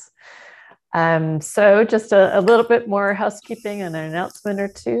us. So just a little bit more housekeeping and an announcement or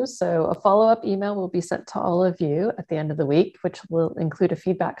two. So a follow-up email will be sent to all of you at the end of the week, which will include a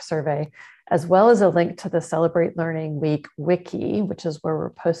feedback survey, as well as a link to the Celebrate Learning Week wiki, which is where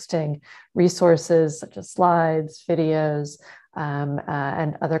we're posting resources such as slides, videos,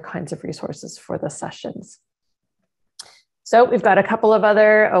 and other kinds of resources for the sessions. So we've got a couple of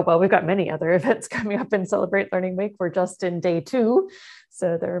we've got many other events coming up in Celebrate Learning Week. We're just in day 2.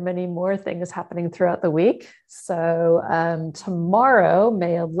 So there are many more things happening throughout the week. So tomorrow,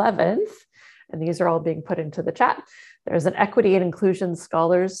 May 11th, And these are all being put into the chat. There's an Equity and Inclusion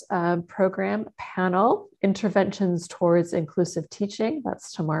Scholars Program panel, Interventions Towards Inclusive Teaching.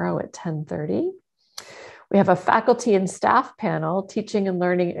 That's tomorrow at 10:30. We have a faculty and staff panel, Teaching and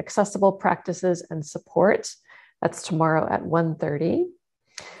Learning Accessible Practices and Support. That's tomorrow at 1:30.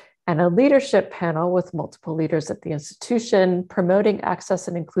 And a leadership panel with multiple leaders at the institution, Promoting Access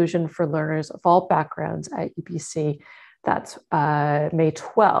and Inclusion for Learners of All Backgrounds at UBC. That's May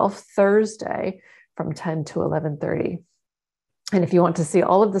 12th, Thursday, from 10 to 11:30. And if you want to see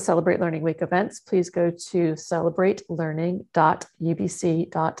all of the Celebrate Learning Week events, please go to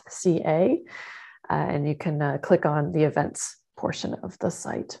celebratelearning.ubc.ca, and you can click on the events portion of the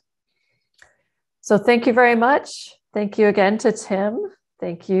site. So thank you very much. Thank you again to Tim.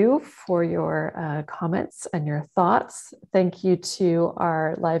 Thank you for your comments and your thoughts. Thank you to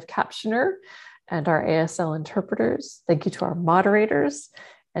our live captioner and our ASL interpreters. Thank you to our moderators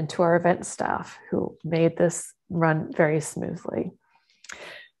and to our event staff who made this run very smoothly.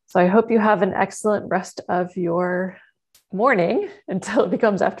 So I hope you have an excellent rest of your morning until it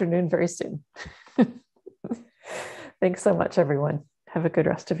becomes afternoon very soon. Thanks so much, everyone. Have a good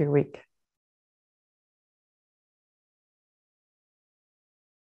rest of your week.